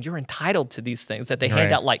member and you're entitled to these things that they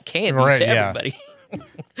hand out like candy to everybody.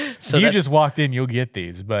 So you just walked in, you'll get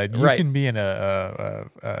these, but you can be an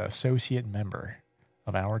associate member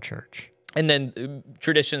of our church. And then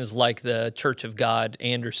traditions like the Church of God,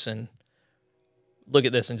 Anderson, look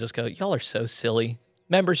at this and just go, y'all are so silly.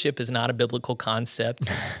 Membership is not a biblical concept.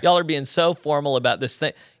 Y'all are being so formal about this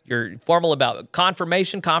thing. You're formal about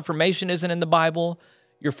confirmation. Confirmation isn't in the Bible.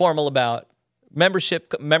 You're formal about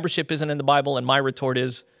membership. Membership isn't in the Bible. And my retort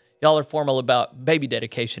is, y'all are formal about baby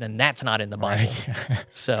dedication, and that's not in the Bible. Right.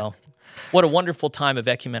 So what a wonderful time of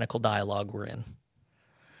ecumenical dialogue we're in.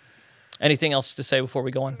 Anything else to say before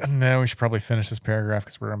we go on? No, we should probably finish this paragraph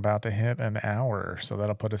because we're about to hit an hour. So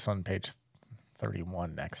that'll put us on page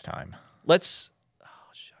 31 next time. Let's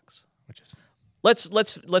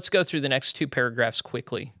go through the next two paragraphs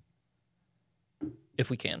quickly,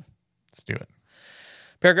 if we can. Let's do it.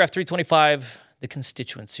 Paragraph 325, the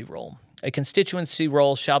constituency role. A constituency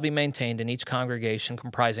role shall be maintained in each congregation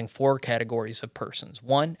comprising four categories of persons.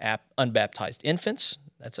 1, unbaptized infants,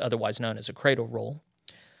 that's otherwise known as a cradle roll.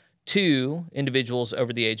 2, individuals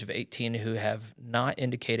over the age of 18 who have not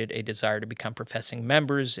indicated a desire to become professing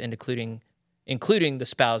members, including the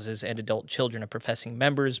spouses and adult children of professing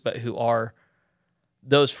members, but who are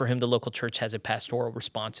those for whom the local church has a pastoral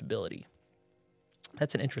responsibility.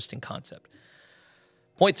 That's an interesting concept.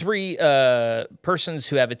 Point 3, persons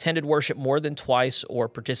who have attended worship more than twice or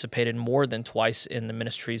participated more than twice in the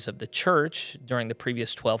ministries of the church during the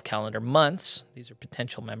previous 12 calendar months. These are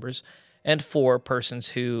potential members. And 4, persons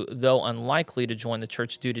who, though unlikely to join the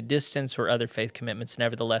church due to distance or other faith commitments,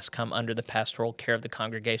 nevertheless come under the pastoral care of the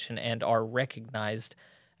congregation and are recognized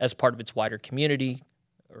as part of its wider community,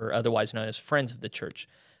 or otherwise known as friends of the church.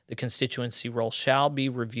 The constituency roll shall be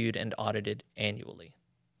reviewed and audited annually.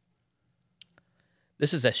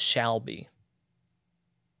 This is a shall be.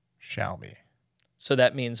 Shall be. So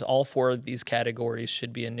that means all 4 of these categories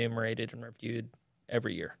should be enumerated and reviewed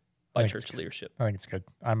every year by church leadership. I think it's good.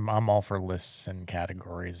 I'm all for lists and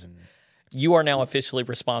categories, and you are now officially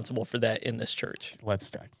responsible for that in this church.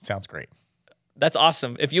 Sounds great. That's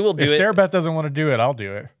awesome. If you will do it. If Sarah Beth doesn't want to do it, I'll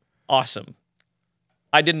do it. Awesome.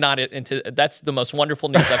 I did not that's the most wonderful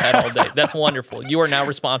news I've had all day. That's wonderful. You are now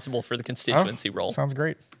responsible for the constituency role. Sounds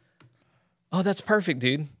great. Oh, that's perfect,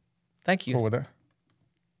 dude. Thank you. Cool with it.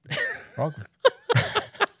 Welcome.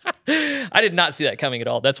 I did not see that coming at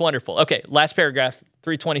all. That's wonderful. Okay, last paragraph,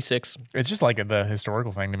 326. It's just like the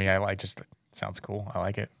historical thing to me. It sounds cool. I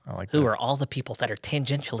like it. Who are all the people that are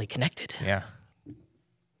tangentially connected? Yeah.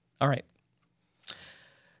 All right.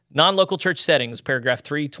 Non-local church settings, paragraph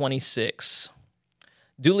 326.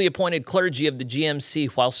 Duly appointed clergy of the GMC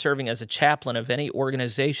while serving as a chaplain of any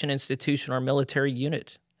organization, institution, or military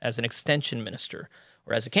unit, as an extension minister,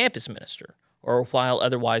 or as a campus minister, or while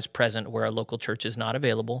otherwise present where a local church is not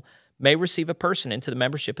available, may receive a person into the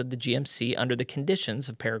membership of the GMC under the conditions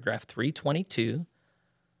of paragraph 322,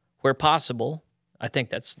 where possible. I think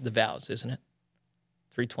that's the vows, isn't it?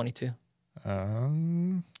 322.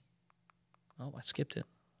 Oh, I skipped it.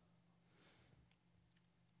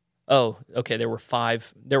 Oh, okay. There were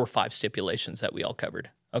five stipulations that we all covered.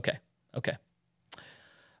 Okay.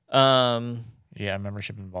 Yeah,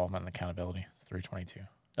 membership, involvement, and accountability. 322.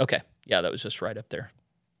 Okay. Yeah, that was just right up there.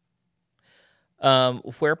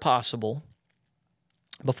 Where possible,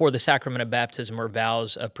 before the sacrament of baptism or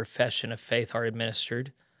vows of profession of faith are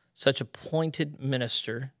administered, such appointed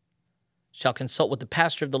minister shall consult with the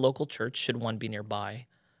pastor of the local church, should one be nearby,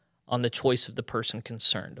 on the choice of the person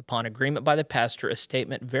concerned. Upon agreement by the pastor, a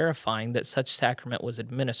statement verifying that such sacrament was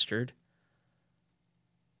administered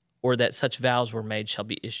or that such vows were made shall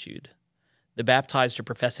be issued. The baptized or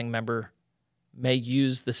professing member may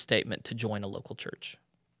use the statement to join a local church.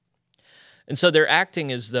 And so they're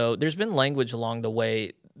acting as though there's been language along the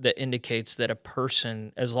way that indicates that a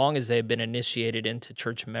person, as long as they've been initiated into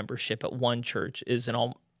church membership at one church,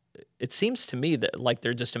 it seems to me that like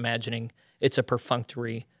they're just imagining it's a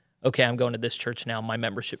perfunctory, okay, I'm going to this church now, my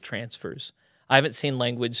membership transfers. I haven't seen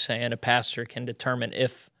language saying a pastor can determine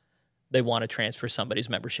if they want to transfer somebody's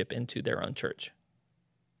membership into their own church.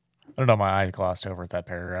 I don't know, my eye glossed over at that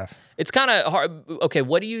paragraph. It's kind of hard. Okay,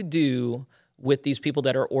 what do you do with these people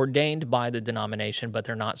that are ordained by the denomination, but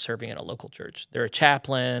they're not serving in a local church? They're a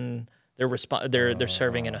chaplain, they're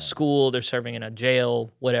serving in a school, they're serving in a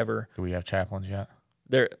jail, whatever. Do we have chaplains yet?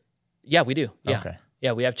 Yeah, we do. Yeah. Okay.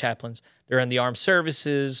 Yeah, we have chaplains. They're in the armed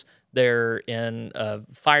services. They're in a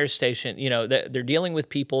fire station. You know, they're dealing with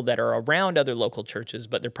people that are around other local churches,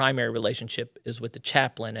 but their primary relationship is with the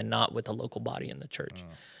chaplain and not with the local body in the church.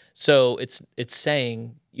 So it's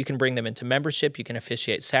saying you can bring them into membership, you can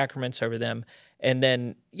officiate sacraments over them, and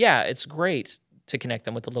then, yeah, it's great to connect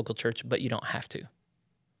them with the local church, but you don't have to.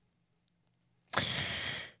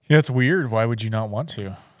 Yeah, it's weird. Why would you not want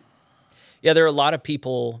to? Yeah, there are a lot of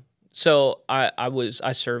people. So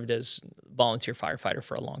I served as volunteer firefighter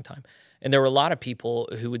for a long time, and there were a lot of people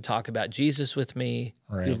who would talk about Jesus with me,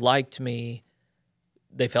 who liked me.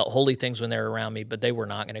 They felt holy things when they were around me, but they were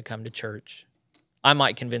not going to come to church. I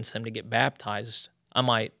might convince them to get baptized. I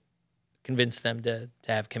might convince them to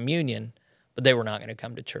have communion, but they were not going to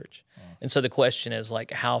come to church. And so the question is,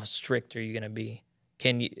 like, how strict are you going to be?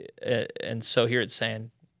 Can you? And so here it's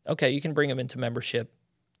saying, okay, you can bring them into membership.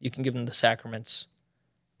 You can give them the sacraments.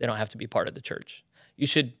 They don't have to be part of the church. You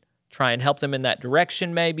should try and help them in that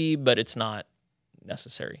direction maybe, but it's not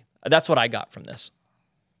necessary. That's what I got from this.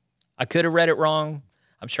 I could have read it wrong.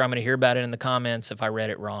 I'm sure I'm going to hear about it in the comments if I read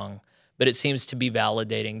it wrong. But it seems to be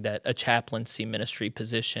validating that a chaplaincy ministry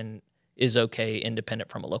position is okay, independent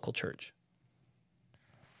from a local church.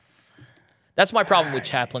 That's my problem with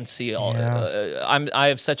chaplaincy. Yeah. I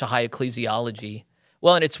have such a high ecclesiology.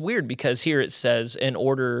 Well, and it's weird because here it says, in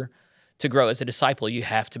order to grow as a disciple, you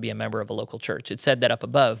have to be a member of a local church. It said that up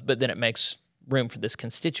above, but then it makes room for this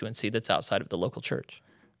constituency that's outside of the local church.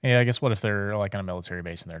 Yeah, I guess what if they're like on a military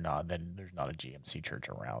base and they're not, then there's not a GMC church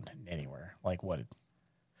around anywhere. Like what?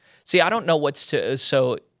 See, I don't know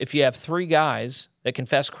so if you have three guys that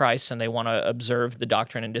confess Christ and they want to observe the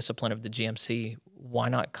doctrine and discipline of the GMC, why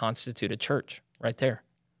not constitute a church right there?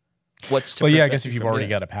 Well, yeah, I guess if you've already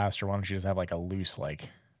got a pastor, why don't you just have like a loose like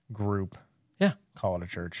group? Yeah. Call it a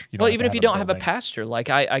church. Well, even if you don't have a pastor, like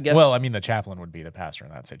I guess. Well, I mean, the chaplain would be the pastor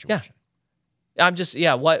in that situation. Yeah. I'm just,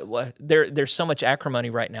 what there's so much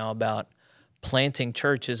acrimony right now about planting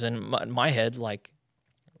churches in my head, like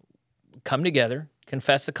come together,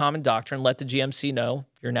 confess the common doctrine, let the GMC know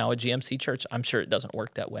you're now a GMC church. I'm sure it doesn't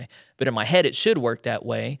work that way, but in my head, it should work that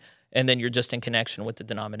way. And then you're just in connection with the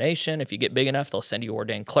denomination. If you get big enough, they'll send you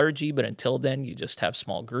ordained clergy, but until then, you just have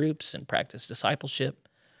small groups and practice discipleship.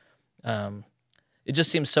 It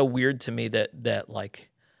just seems so weird to me that like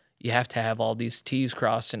you have to have all these T's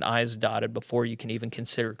crossed and I's dotted before you can even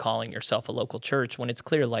consider calling yourself a local church, when it's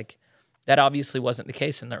clear like that obviously wasn't the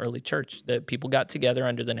case in the early church. That people got together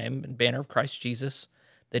under the name and banner of Christ Jesus.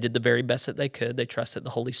 They did the very best that they could. They trusted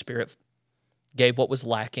the Holy Spirit gave what was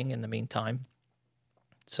lacking in the meantime.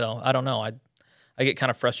 So I don't know. I get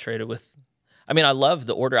kind of frustrated with. I mean, I love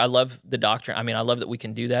the order. I love the doctrine. I mean, I love that we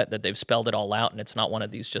can do that. That they've spelled it all out, and it's not one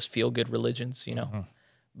of these just feel good religions, you know. Mm-hmm.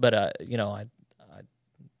 But you know, I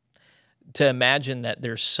to imagine that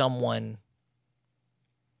there's someone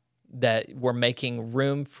that we're making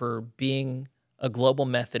room for being a global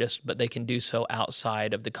Methodist, but they can do so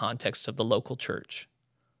outside of the context of the local church,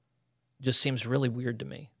 just seems really weird to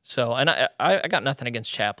me. So, and I got nothing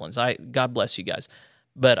against chaplains. God bless you guys.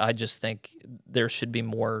 But I just think there should be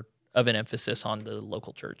more of an emphasis on the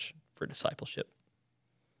local church for discipleship.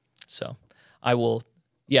 So I will,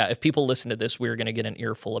 if people listen to this, we're going to get an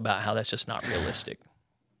earful about how that's just not realistic.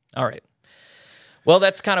 All right. Well,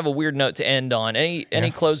 that's kind of a weird note to end on.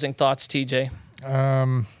 Any closing thoughts, TJ?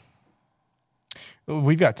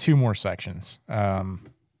 We've got two more sections.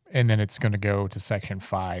 And then it's going to go to section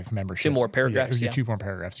 5, membership. 2 more paragraphs, yeah. 2 more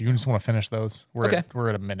paragraphs. You just want to finish those? We're okay. We're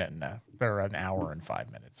at a minute or an hour and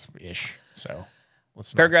 5 minutes-ish. So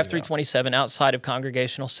let's Paragraph 327, outside of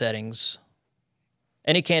congregational settings,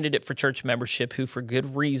 any candidate for church membership who for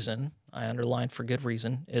good reason, I underline for good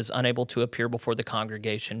reason, is unable to appear before the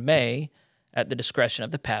congregation may, at the discretion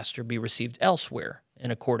of the pastor, be received elsewhere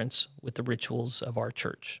in accordance with the rituals of our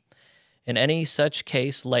church. In any such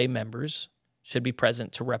case, lay members should be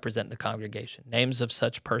present to represent the congregation. Names of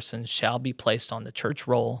such persons shall be placed on the church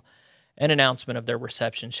roll an announcement of their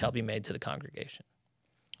reception shall be made to the congregation.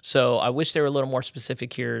 So I wish they were a little more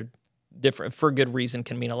specific here. Different, for good reason,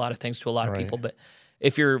 can mean a lot of things to a lot of people. But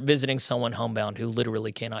if you're visiting someone homebound who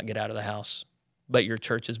literally cannot get out of the house, but your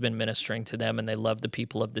church has been ministering to them and they love the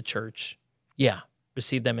people of the church, yeah,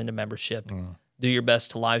 receive them into membership. Do your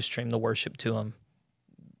best to live stream the worship to them.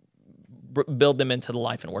 Build them into the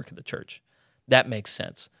life and work of the church. That makes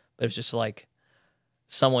sense. But it's just like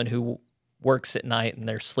someone who works at night and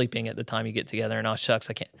they're sleeping at the time you get together and, oh, shucks,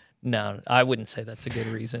 I can't. No, I wouldn't say that's a good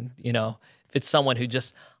reason. You know, if it's someone who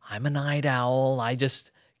just, I'm a night owl, I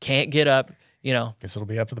just can't get up, you know. Guess it'll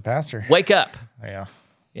be up to the pastor. Wake up. Yeah.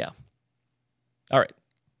 Yeah. All right.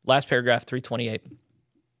 Last paragraph, 328.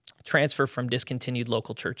 Transfer from discontinued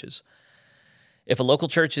local churches. If a local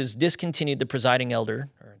church is discontinued, the presiding elder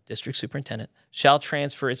or district superintendent shall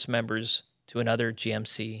transfer its members to another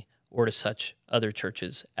GMC or to such other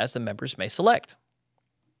churches as the members may select.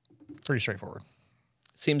 Pretty straightforward.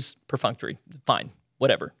 Seems perfunctory. Fine.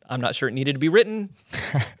 Whatever. I'm not sure it needed to be written,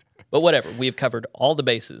 but whatever. We have covered all the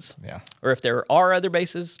bases. Yeah. Or if there are other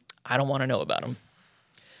bases, I don't want to know about them.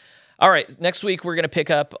 All right. Next week, we're going to pick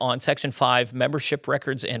up on Section 5, membership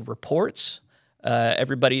records and reports.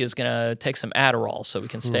 Everybody is going to take some Adderall so we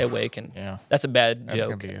can stay awake. And that's a bad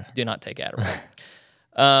joke. Do not take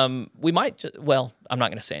Adderall. We might, well, I'm not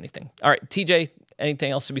going to say anything. All right. TJ,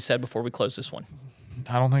 anything else to be said before we close this one?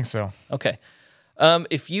 I don't think so. Okay.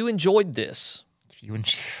 If you enjoyed this,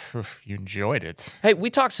 if you enjoyed it, hey,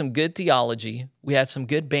 we talked some good theology. We had some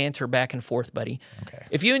good banter back and forth, buddy. Okay.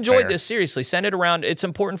 If you enjoyed this, seriously, send it around. It's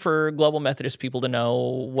important for Global Methodist people to know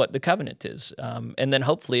what the covenant is. And then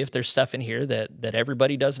hopefully if there's stuff in here that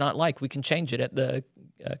everybody does not like, we can change it at the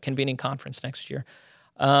convening conference next year.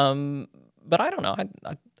 But I don't know.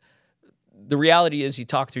 The reality is you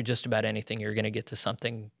talk through just about anything, you're going to get to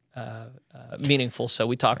something meaningful. So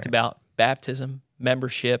we talked about baptism,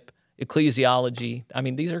 membership, ecclesiology. I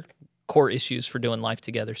mean, these are core issues for doing life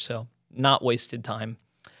together. So not wasted time.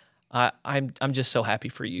 I'm just so happy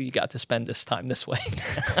for you. You got to spend this time this way.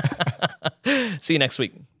 See you next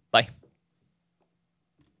week. Bye.